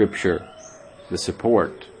from the scripture, the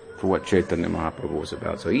support for what Chaitanya Mahaprabhu was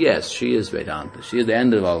about. So yes, she is Vedanta. She is the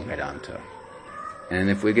end of all Vedanta.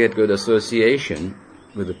 And if we get good association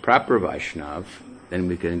with the proper Vaishnav, then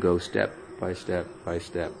we can go step by step by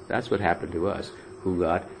step. That's what happened to us, who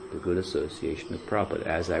got the good association of Prabhupada,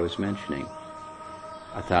 as I was mentioning.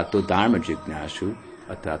 Atato Dharma Jignashu,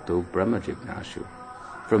 Atato Brahma Jignashu.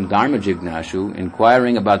 From Dharma Jignashu,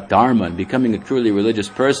 inquiring about Dharma and becoming a truly religious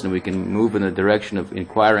person, we can move in the direction of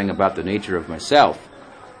inquiring about the nature of myself,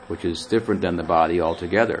 which is different than the body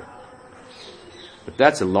altogether. But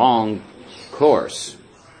that's a long course.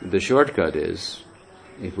 The shortcut is,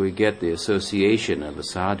 if we get the association of a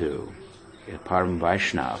sadhu, a Param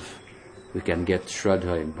Vaishnav, we can get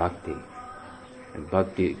Shraddha in Bhakti. And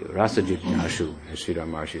Bhakti, Rasa Jignashu, as Sri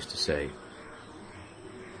Ramakrishna used to say.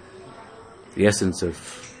 The essence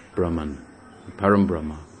of Brahman, Param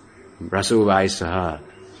Brahma, Rasavai Saha,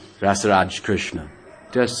 Rasaraj Krishna.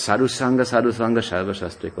 Just Sadhu Sangha, Sarva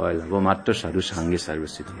Shastra Koila, Vomatta Sadhu Sangha, Sarva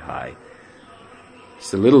Siddhi Hai.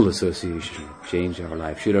 It's a little association, change our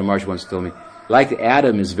life. Sri Ramakrishna once told me, like the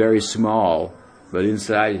atom is very small, but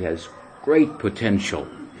inside it has great potential.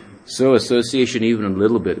 So association even a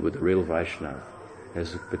little bit with the real Vaishnava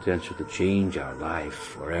has the potential to change our life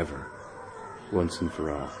forever, once and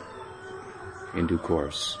for all, in due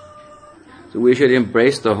course. So we should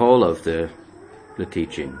embrace the whole of the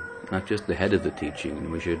teaching, not just the head of the teaching,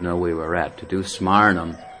 and we should know where we're at. To do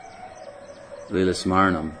Smarnam, Lila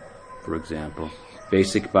Smarnam, for example,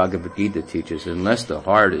 basic Bhagavad Gita teaches, unless the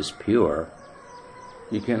heart is pure,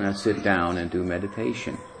 you cannot sit down and do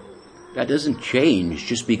meditation. That doesn't change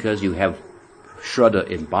just because you have Shraddha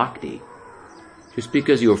in Bhakti. Just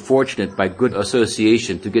because you are fortunate by good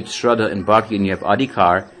association to get Shraddha in Bhakti and you have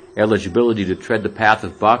Adhikar, eligibility to tread the path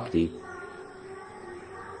of Bhakti,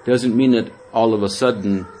 doesn't mean that all of a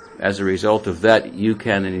sudden as a result of that, you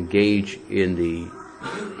can engage in the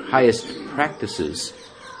highest practices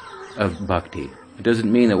of bhakti. It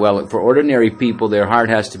doesn't mean that, well, for ordinary people, their heart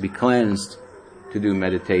has to be cleansed to do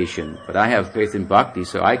meditation. But I have faith in bhakti,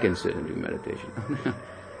 so I can sit and do meditation.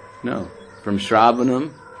 No. From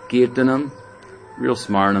Shravanam, Kirtanam, real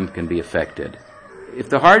Smaranam can be affected. If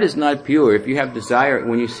the heart is not pure, if you have desire,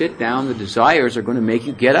 when you sit down, the desires are going to make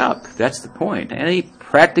you get up. That's the point. Any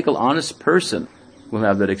practical, honest person will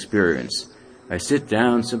have that experience. I sit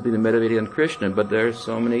down simply to meditate on Krishna, but there are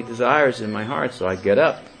so many desires in my heart, so I get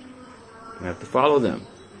up. I have to follow them.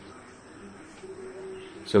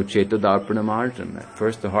 So Caitanya-caritamrta. At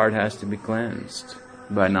first the heart has to be cleansed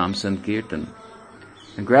by Nam Sankirtan.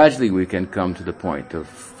 And gradually we can come to the point of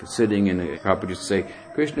sitting in a Prabhupada used to say,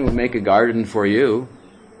 Krishna will make a garden for you,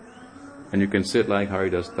 and you can sit like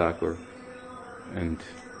Haridas Thakur and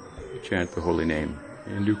chant the holy name.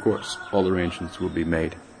 In due course, all arrangements will be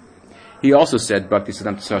made. He also said,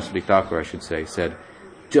 Bhaktisiddhanta Saraswati Thakur, I should say, said,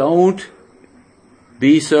 don't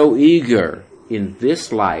be so eager in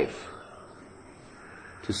this life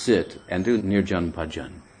to sit and do nirjan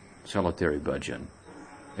bhajan, solitary bhajan.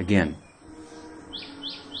 Again,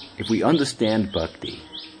 if we understand bhakti,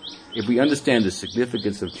 if we understand the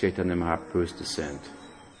significance of Chaitanya Mahaprabhu's descent,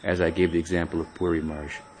 as I gave the example of Puri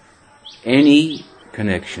Marsh, any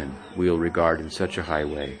connection we'll regard in such a high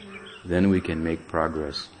way, then we can make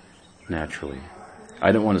progress naturally.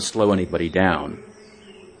 I don't want to slow anybody down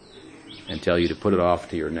and tell you to put it off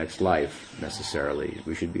to your next life, necessarily.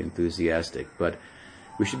 We should be enthusiastic, but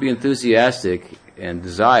we should be enthusiastic and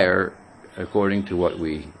desire according to what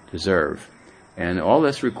we deserve. And all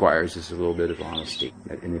this requires is a little bit of honesty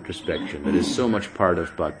and introspection. That is so much part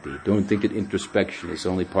of bhakti. Don't think that introspection is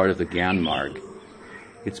only part of the Gyan Marg.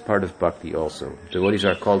 It's part of bhakti also. Devotees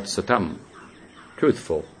are called satam,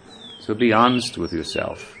 truthful. So be honest with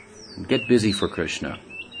yourself. And get busy for Krishna.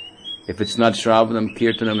 If it's not Shravanam,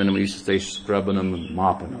 Kirtanam, and we used to say Shravanam,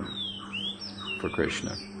 Mapanam for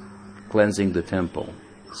Krishna. Cleansing the temple,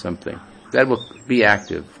 something. That will be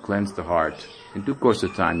active, cleanse the heart. In due course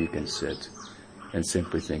of time you can sit and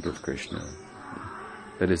simply think of Krishna.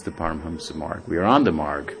 That is the Paramhamsa Marg. We are on the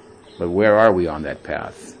Marg, but where are we on that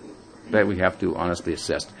path? That we have to honestly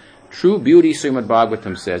assess. True beauty, Srimad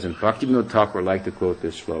Bhagavatam says, and Bhaktivinoda Thakur like to quote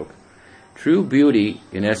this sloka. True beauty,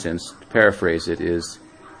 in essence, to paraphrase it, is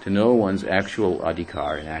to know one's actual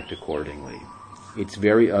adhikar and act accordingly. It's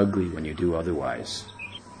very ugly when you do otherwise.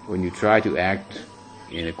 When you try to act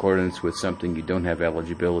in accordance with something you don't have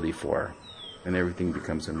eligibility for, and everything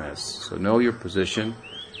becomes a mess. So know your position,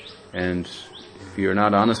 and if you're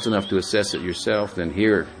not honest enough to assess it yourself, then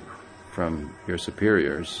hear from your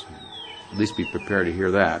superiors. At least be prepared to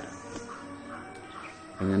hear that.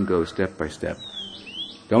 And then go step by step.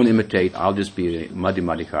 Don't imitate, I'll just be a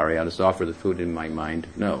Madhyamadikari, I'll just offer the food in my mind.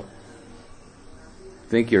 No.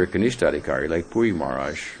 Think you're a Kanishtadikari, like Puri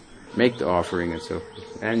Maharaj. Make the offering and so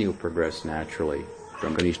forth, and you'll progress naturally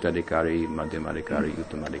from Kanishtadikari, Madhyamadikari,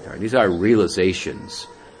 Uttamadikari. These are realizations.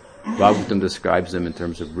 Bhagavatam describes them in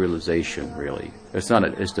terms of realization, really. It's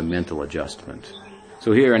not just a mental adjustment.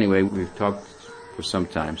 So here, anyway, we've talked for some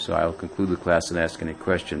time, so I'll conclude the class and ask any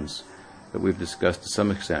questions that we've discussed to some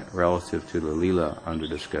extent relative to the Lila under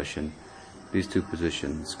discussion. These two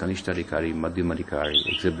positions, Kanishtadikari, Madhyamadikari,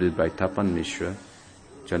 exhibited by Tapan Mishra,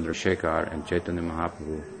 Chandrasekhar, and Chaitanya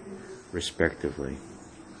Mahaprabhu, respectively.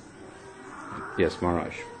 Yes,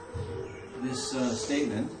 Maharaj. This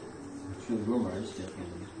statement, Srila Guru Maharaj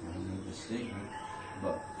definitely made this statement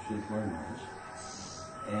about Srila Guru Maharaj,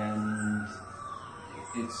 and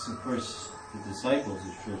it's, of course, the disciples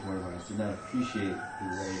of Srila Guru Maharaj did not appreciate the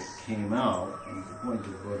way it came out, and to the point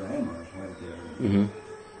that Gaudaya Maharaj went there and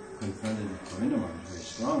confronted Govinda Maharaj very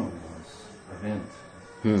strongly on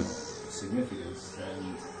this event, significance,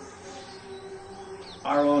 and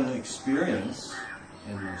our own experience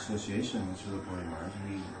in the association with Srila Guru Maharaj,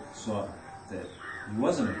 we saw that he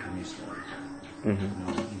wasn't a Kanishta.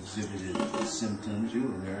 He exhibited symptoms. You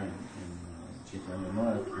were there in Chaitanya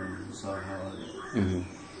Mahaprabhu, you saw how,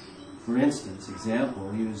 for instance,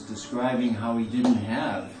 example, he was describing how he didn't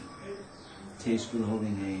have taste for the holy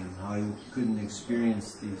name, how he couldn't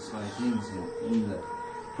experience these high things, and in the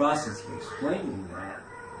process of explaining that,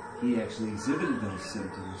 he actually exhibited those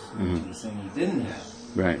symptoms, which he was saying he didn't have.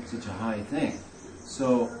 Right. Such a high thing.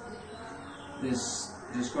 So, this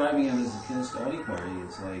describing him as a Kanishta Adhikari,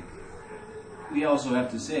 it's like, we also have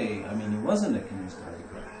to say, I mean, he wasn't a Kanishta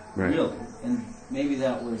Adhikari, really. And maybe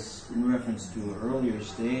that was in reference to an earlier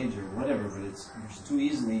stage or whatever, but it's too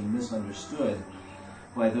easily misunderstood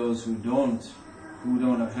by those who don't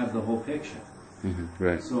have the whole picture.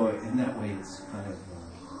 Right. So in that way, it's kind of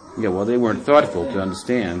Yeah, well, they weren't thoughtful to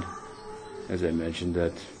understand, as I mentioned,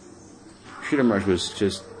 that Sridhar Maharaj was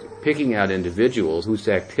just picking out individuals whose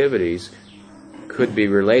activities could be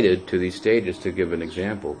related to these stages to give an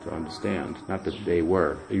example to understand, not that they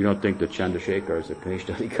were. You don't think that Chandrasekhar is a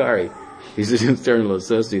Kanishta-adhikari. He's an internal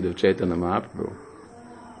associate of Chaitanya Mahaprabhu.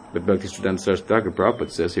 But Bhaktisiddhanta Saraswati Thakur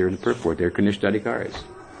Prabhupada says here in the purport, they're Kanishta-adhikaris.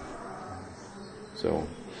 So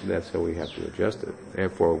that's how we have to adjust it.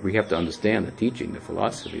 Therefore, we have to understand the teaching, the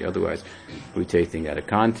philosophy. Otherwise, we take things out of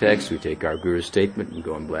context, we take our Guru's statement and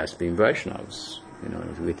go and blaspheme Vaishnavas.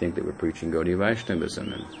 We think that we're preaching Gaudiya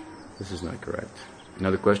Vaishnavism, and this is not correct.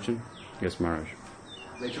 Another question? Yes, Maharaj.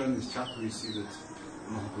 Later on in this chapter, we see that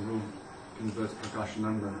Mahaprabhu converts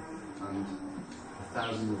Prakasananda, and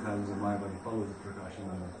thousands and thousands of Mayavadi follow the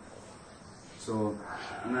Prakasananda. So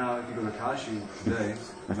now, if you go to Kashi today,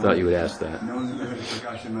 I thought you would ask that. No one's ever heard of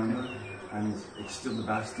Prakasananda, and it's still the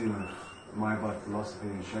bastion of Mayavad philosophy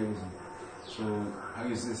and Shaivism. So how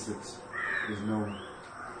is this that there's no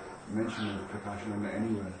mention of Prakasananda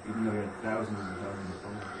anywhere, even though he had thousands and thousands of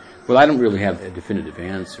followers? Well, I don't really have a definitive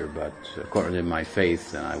answer, but according to my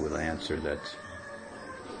faith, then I will answer that,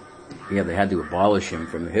 yeah, they had to abolish him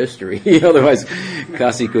from the history. Otherwise,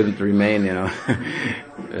 Kasi couldn't remain,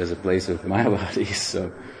 as a place of Mayavadis.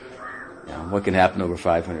 So, what can happen over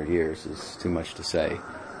 500 years is too much to say.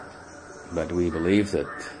 But we believe that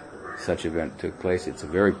such event took place. It's a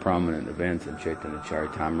very prominent event in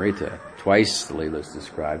Caitanya-caritamrta. Twice the Leela is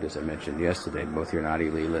described, as I mentioned yesterday, both here in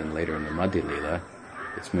Adi-lila and later in the Adi-lila.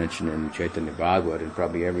 It's mentioned in Chaitanya Bhagavad and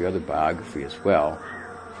probably every other biography as well.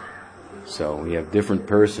 So we have different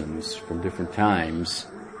persons from different times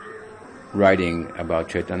writing about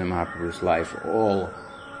Chaitanya Mahaprabhu's life, all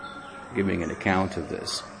giving an account of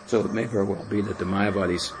this. So it may very well be that the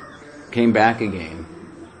Mayavadis came back again,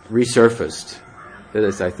 resurfaced. That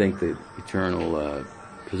is, I think, the eternal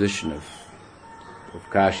position of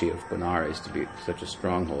Kashi, of Benares, to be such a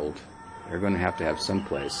stronghold. They're going to have some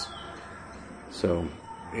place. So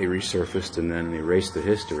they resurfaced and then erased the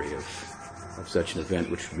history of such an event,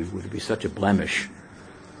 which would be such a blemish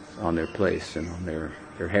on their place and on their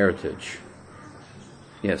heritage.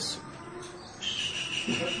 Yes?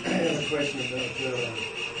 I have a question about the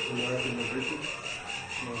Mark and the British.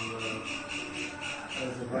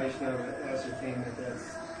 As the Vaishnava ascertain that that's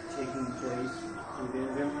taking place within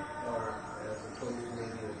them, or as opposed to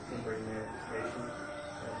maybe a temporary manifestation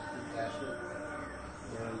of detachment?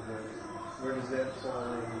 And where does that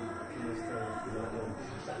fall in this term?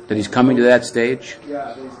 That he's coming to that stage?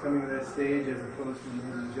 Yeah, that he's coming to that stage as opposed to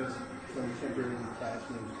maybe just some temporary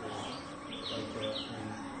detachment like that.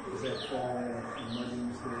 And does that fall in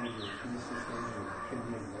emerging stage or Krishna stage or can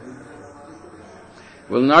be enlightened?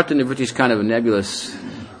 Well, Narta Nivritti is kind of a nebulous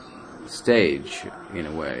stage in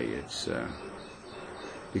a way. It's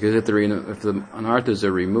because if the anarthas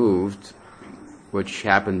are removed, which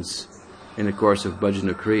happens in the course of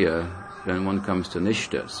bhajana kriya, then one comes to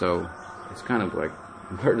nishta. So it's kind of like,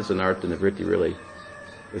 where does anartha nivritti really?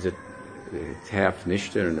 It's half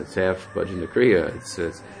nishta and it's half bhajana kriya. It's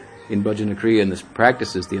in bhajana kriya, in this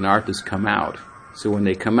practices, the anarthas come out. So when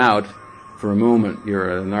they come out, for a moment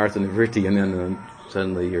you're an anartha nivritti, and then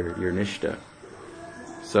suddenly you're nishta.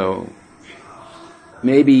 So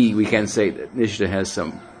maybe we can say that nishta has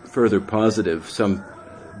some further positive, some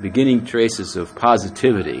beginning traces of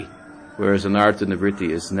positivity, whereas anartha nivritti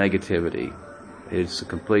is negativity. It's a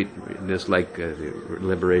complete, just like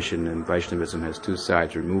liberation in Vaishnavism has two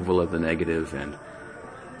sides, removal of the negative and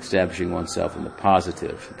establishing oneself in the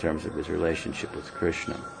positive in terms of his relationship with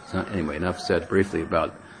Krishna. So anyway, enough said briefly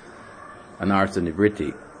about anartha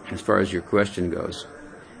nivritti. As far as your question goes,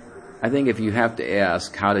 I think if you have to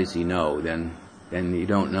ask, how does he know, then you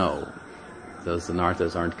don't know. Those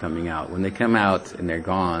anarthas aren't coming out. When they come out and they're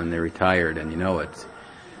gone, they're retired, and you know it,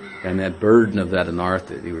 and that burden of that anartha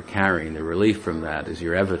that you were carrying, the relief from that is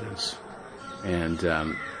your evidence.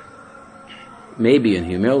 And maybe in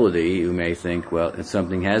humility you may think, well, some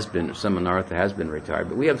anartha has been retired,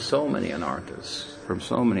 but we have so many anarthas from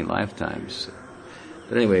so many lifetimes.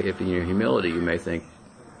 But anyway, if in your humility you may think,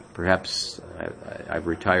 perhaps I've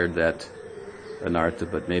retired that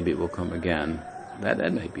anartha, but maybe it will come again.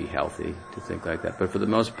 That may be healthy to think like that. But for the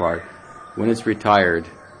most part, when it's retired,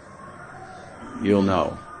 you'll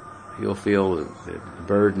know. You'll feel the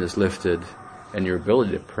burden is lifted, and your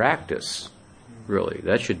ability to practice, really,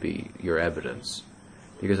 that should be your evidence.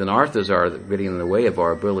 Because anarthas are getting in the way of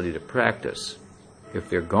our ability to practice. If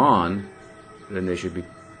they're gone, then they should be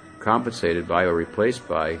compensated by or replaced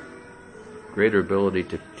by greater ability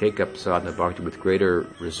to take up sadhana bhakti with greater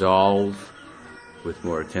resolve, with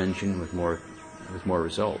more attention, with more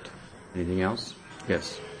result. Anything else?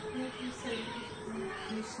 Yes.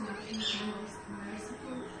 Krishna is the most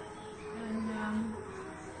merciful, and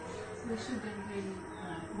we shouldn't really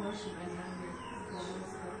worship another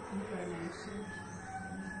gods of incarnation.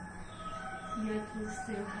 Yet we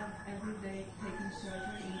still have every day taking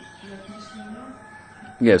shelter in Lord Nrsimha.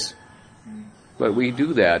 Yes. But we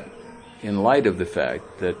do that in light of the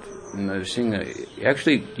fact that Nrsimha,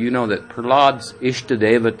 actually, you know that Prahlad's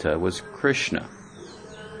Ishtadevata was Krishna.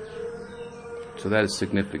 So that is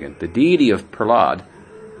significant. The deity of Prahlad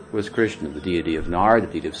was Krishna, the deity of Nar, the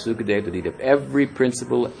deity of Sukadeva, the deity of every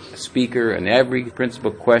principal speaker and every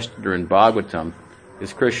principal questioner in Bhagavatam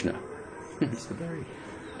is Krishna. It's a very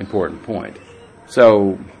important point.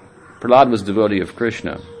 So, Prahlad was devotee of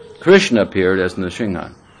Krishna. Krishna appeared as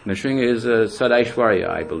Nrsimha. Nrsimha is a Sadaishwarya,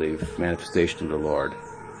 I believe, manifestation of the Lord.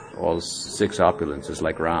 All 6 opulences,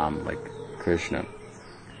 like Ram, like Krishna.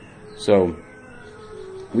 So,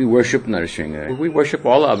 we worship Nrsimha. We worship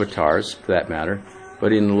all avatars, for that matter,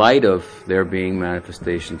 but in light of there being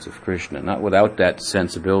manifestations of Krishna, not without that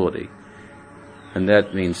sensibility. And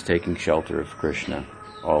that means taking shelter of Krishna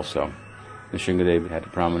also. Nrsimhadev had a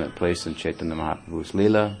prominent place in Chaitanya Mahaprabhu's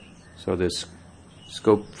Lila, so there's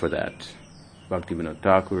scope for that. Bhaktivinoda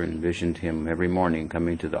Thakur envisioned him every morning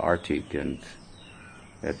coming to the Artik and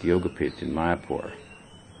at the Yoga Pit in Mayapur.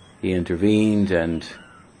 He intervened and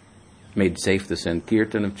made safe the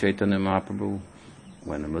Sankirtan of Chaitanya Mahaprabhu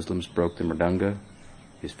when the Muslims broke the mridanga,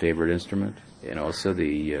 his favorite instrument, and also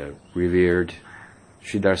the revered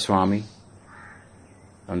Sridhar Swami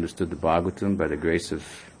understood the Bhagavatam by the grace of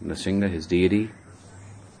Nrsimha, his deity.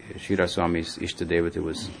 Sridhar Swami's Ishtadevata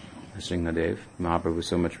was Nrsimhadev. Mahaprabhu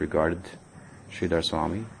so much regarded Sridhar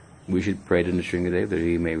Swami. We should pray to Nrsimhadev that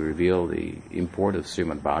he may reveal the import of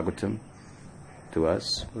Srimad Bhagavatam to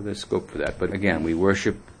us. Well, there's scope for that. But again, we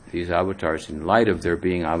worship these avatars in light of their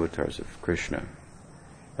being avatars of Krishna.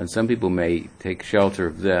 And some people may take shelter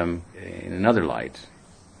of them in another light.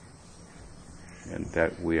 And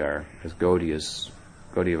that we are, as Gaudiya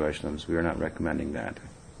Vaishnavas, we are not recommending that.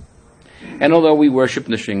 And although we worship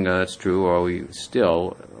Nrsimha, that's true,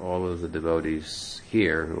 all of the devotees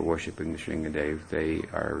here who are worshipping Nrsimhadev, they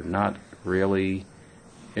are not really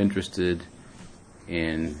interested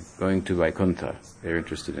in going to Vaikuntha. They're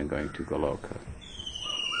interested in going to Goloka.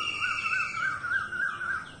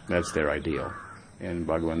 That's their ideal. And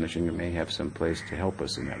Bhagavan Nrsimha may have some place to help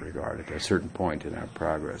us in that regard at a certain point in our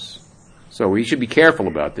progress. So we should be careful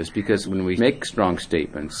about this, because when we make strong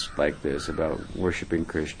statements like this about worshiping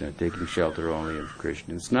Krishna, taking shelter only of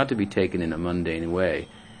Krishna, it's not to be taken in a mundane way.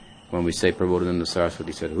 When we say Prabodhananda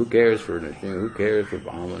Saraswati said, who cares for Nrsimha, who cares for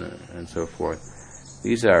Vamana, and so forth.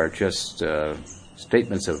 These are just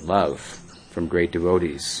statements of love from great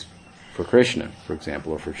devotees for Krishna, for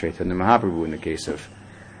example, or for Chaitanya Mahaprabhu in the case of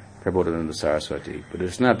Prabodhananda Saraswati. But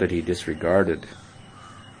it's not that he disregarded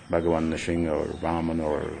Bhagavan Nrsimha or Raman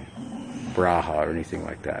or Braha or anything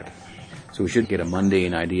like that. So we shouldn't get a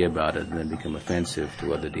mundane idea about it and then become offensive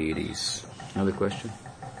to other deities. Another question?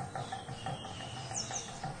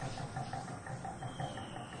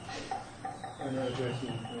 I'm not addressing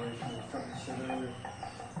information that something said earlier.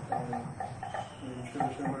 In Srila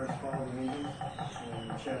Srimar's following meeting,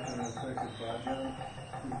 in chapter on effective Bhajan,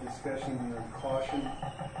 he's discussing the caution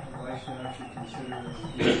the Vaishnava should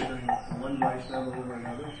considering one Vaishnava over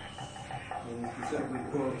another. And he specifically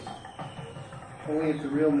quotes, only if the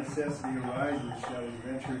real necessity arises shall we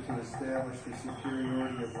venture to establish the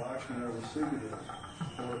superiority of Lakshmana over Sukadeva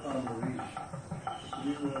or Ambarish. Could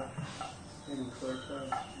you maybe clarify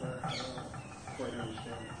that? I don't quite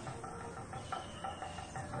understand.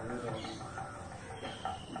 I read all this.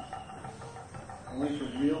 Only if the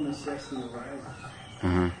real necessity arises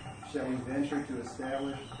shall we venture to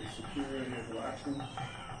establish the superiority of Lakshmana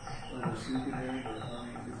over Sukadeva or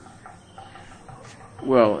Ambarish.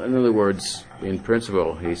 Well, in other words, in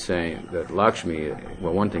principle, he's saying that Lakshmi,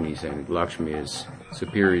 well, one thing he's saying, that Lakshmi is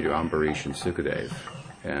superior to Ambarish and Sukadev.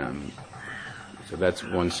 So that's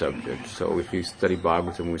one subject. So if you study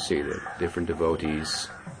Bhagavatam, we see that different devotees.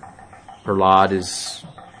 Prahlad is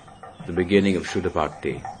the beginning of Shuddha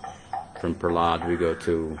Bhakti. From Prahlad we go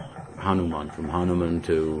to Hanuman. From Hanuman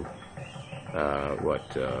to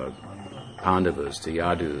Pandavas, to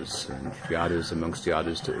Yadus, and Yadus amongst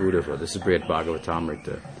Yadus to Uddhava. This is Brihad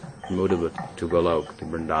Bhagavatamrta. From Uddhava to Golok, to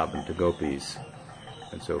Vrindavan, to Gopis,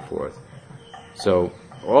 and so forth. So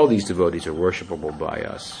all these devotees are worshipable by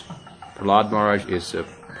us. Prahlad Maharaj is a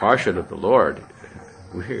Parshad of the Lord.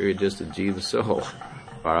 We're just a Jiva soul.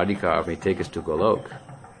 Our Adhikar may take us to Golok,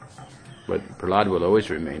 but Prahlad will always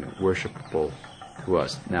remain worshipable to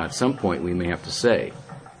us. Now at some point we may have to say,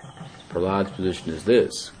 Prahlad's position is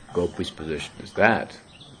this, Gopi's position is that.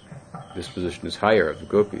 this position is higher of the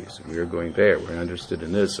gopis. We are going there. We're interested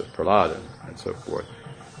in this, of Prahlada, and so forth.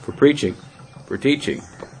 For preaching, for teaching.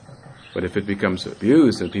 But if it becomes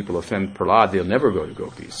abused and people offend Prahlada, they'll never go to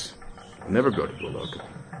gopis. They'll never go to Goloka.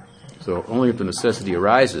 So only if the necessity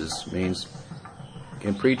arises means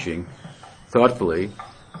in preaching, thoughtfully,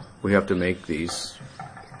 we have to make these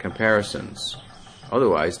comparisons.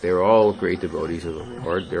 Otherwise, they're all great devotees of the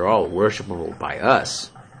Lord. They're all worshipable by us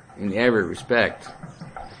in every respect.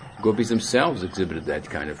 Gopis themselves exhibited that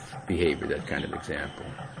kind of behavior, that kind of example.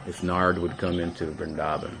 If Nard would come into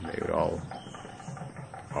Vrindavan, they would all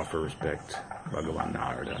offer respect. Bhagavan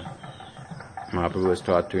Narada. Mahaprabhu was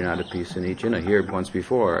taught Trinadapi Sanichana. Here once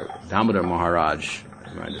before, Damodar Maharaj,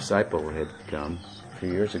 my disciple, had come a few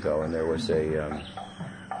years ago, and there was a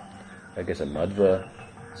Madhva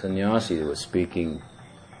sannyasi that was speaking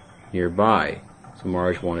nearby. So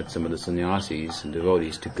Maharaj wanted some of the sannyasis and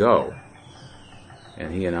devotees to go.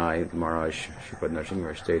 And he and I, Maharaj, Shripad Narsingh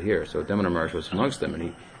Maharaj, stayed here. So Damodar Maharaj was amongst them,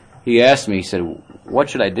 and he asked me, he said, what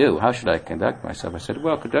should I do? How should I conduct myself? I said,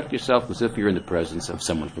 well, conduct yourself as if you're in the presence of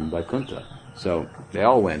someone from Vaikuntha. So they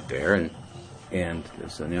all went there, and the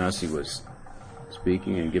sannyasi was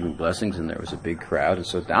speaking and giving blessings, and there was a big crowd. And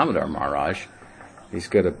so Damodar Maharaj, he's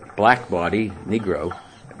got a black body, Negro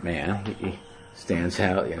man. He stands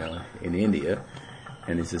out, in India,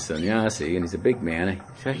 and he's a sannyasi, and he's a big man.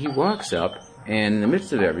 So he walks up, and in the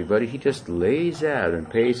midst of everybody, he just lays out and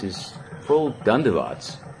pays his full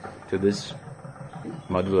dandavats to this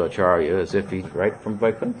Madhva Acharya as if he's right from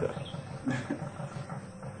Vaikuntha.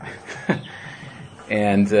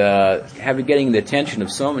 And getting the attention of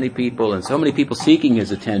so many people, and so many people seeking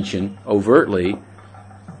his attention overtly,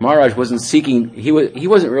 Maharaj wasn't seeking. He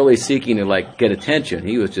wasn't really seeking to get attention.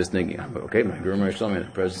 He was just thinking, okay, my Guru Maharaj saw me in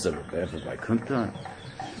the presence of Vaikuntha.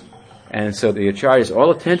 And so the Acharya's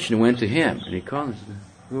all attention went to him, and he called him and said,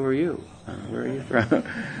 who are you? Where are you from?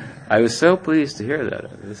 I was so pleased to hear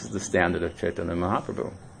that. This is the standard of Chaitanya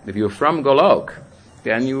Mahaprabhu. If you're from Golok,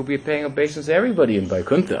 then you will be paying obeisance to everybody in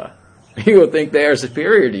Vaikuntha. You will think they are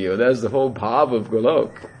superior to you. That's the whole bhav of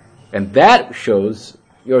Golok. And that shows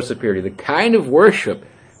your superiority. The kind of worship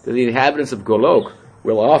that the inhabitants of Golok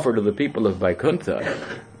will offer to the people of Vaikuntha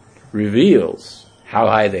reveals how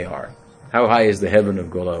high they are. How high is the heaven of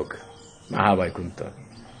Golok, Mahavaikuntha.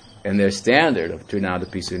 And their standard of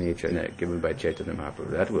Trinadapi Sunichana given by Chaitanya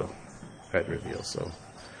Mahaprabhu, that reveals so.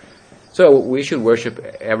 So we should worship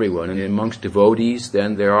everyone, and amongst devotees,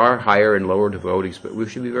 then there are higher and lower devotees, but we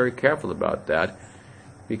should be very careful about that,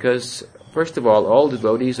 because first of all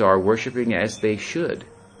devotees are worshipping as they should,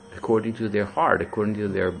 according to their heart, according to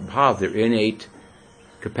their bhav, their innate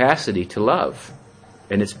capacity to love,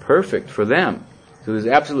 and it's perfect for them. So there's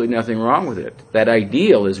absolutely nothing wrong with it. That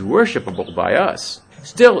ideal is worshipable by us.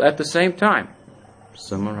 Still, at the same time,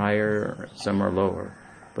 some are higher, some are lower.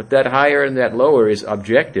 But that higher and that lower is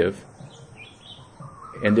objective,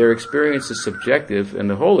 and their experience is subjective, and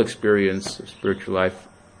the whole experience of spiritual life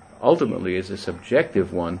ultimately is a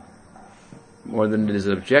subjective one more than it is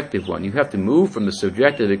an objective one. You have to move from the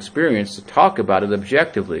subjective experience to talk about it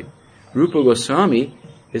objectively. Rupa Goswami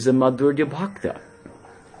is a Madhurya Bhakta.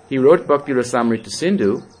 He wrote Bhakti Rasamrita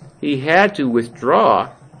Sindhu. He had to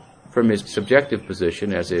withdraw from his subjective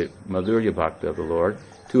position as a Madhurya Bhakta of the Lord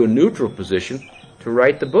to a neutral position to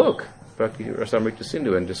write the book, Bhakti Rasamrita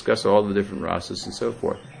Sindhu, and discuss all the different rasas and so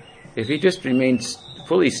forth. If he just remains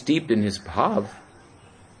fully steeped in his bhav,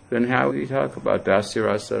 then how would he talk about Dasya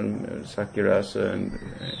Rasa and Sakya Rasa and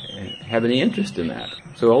have any interest in that?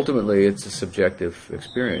 So ultimately it's a subjective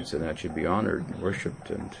experience, and that should be honored and worshipped.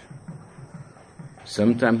 And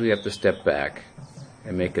sometimes we have to step back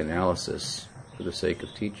and make analysis for the sake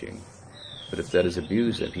of teaching. But if that is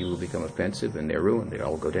abused, then people become offensive and they're ruined. They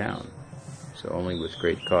all go down. So only with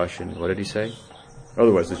great caution. What did he say?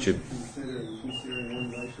 Otherwise it should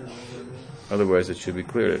be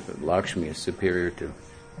clear that Lakshmi is superior to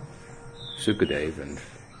Sukadev and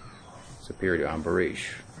superior to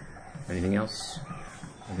Ambarish. Anything else?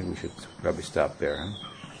 I think we should probably stop there, huh?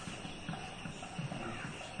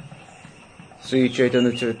 Sri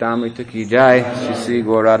Caitanya-caritamrta ki jai, Sri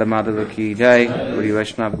Gaur Radha Madhava ki jai, Gauri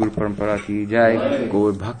Vaishnava Guru Parampara ki jai,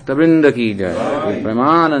 Gaur Bhakta Vrinda ki jai, Gaur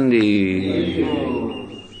Premanandi.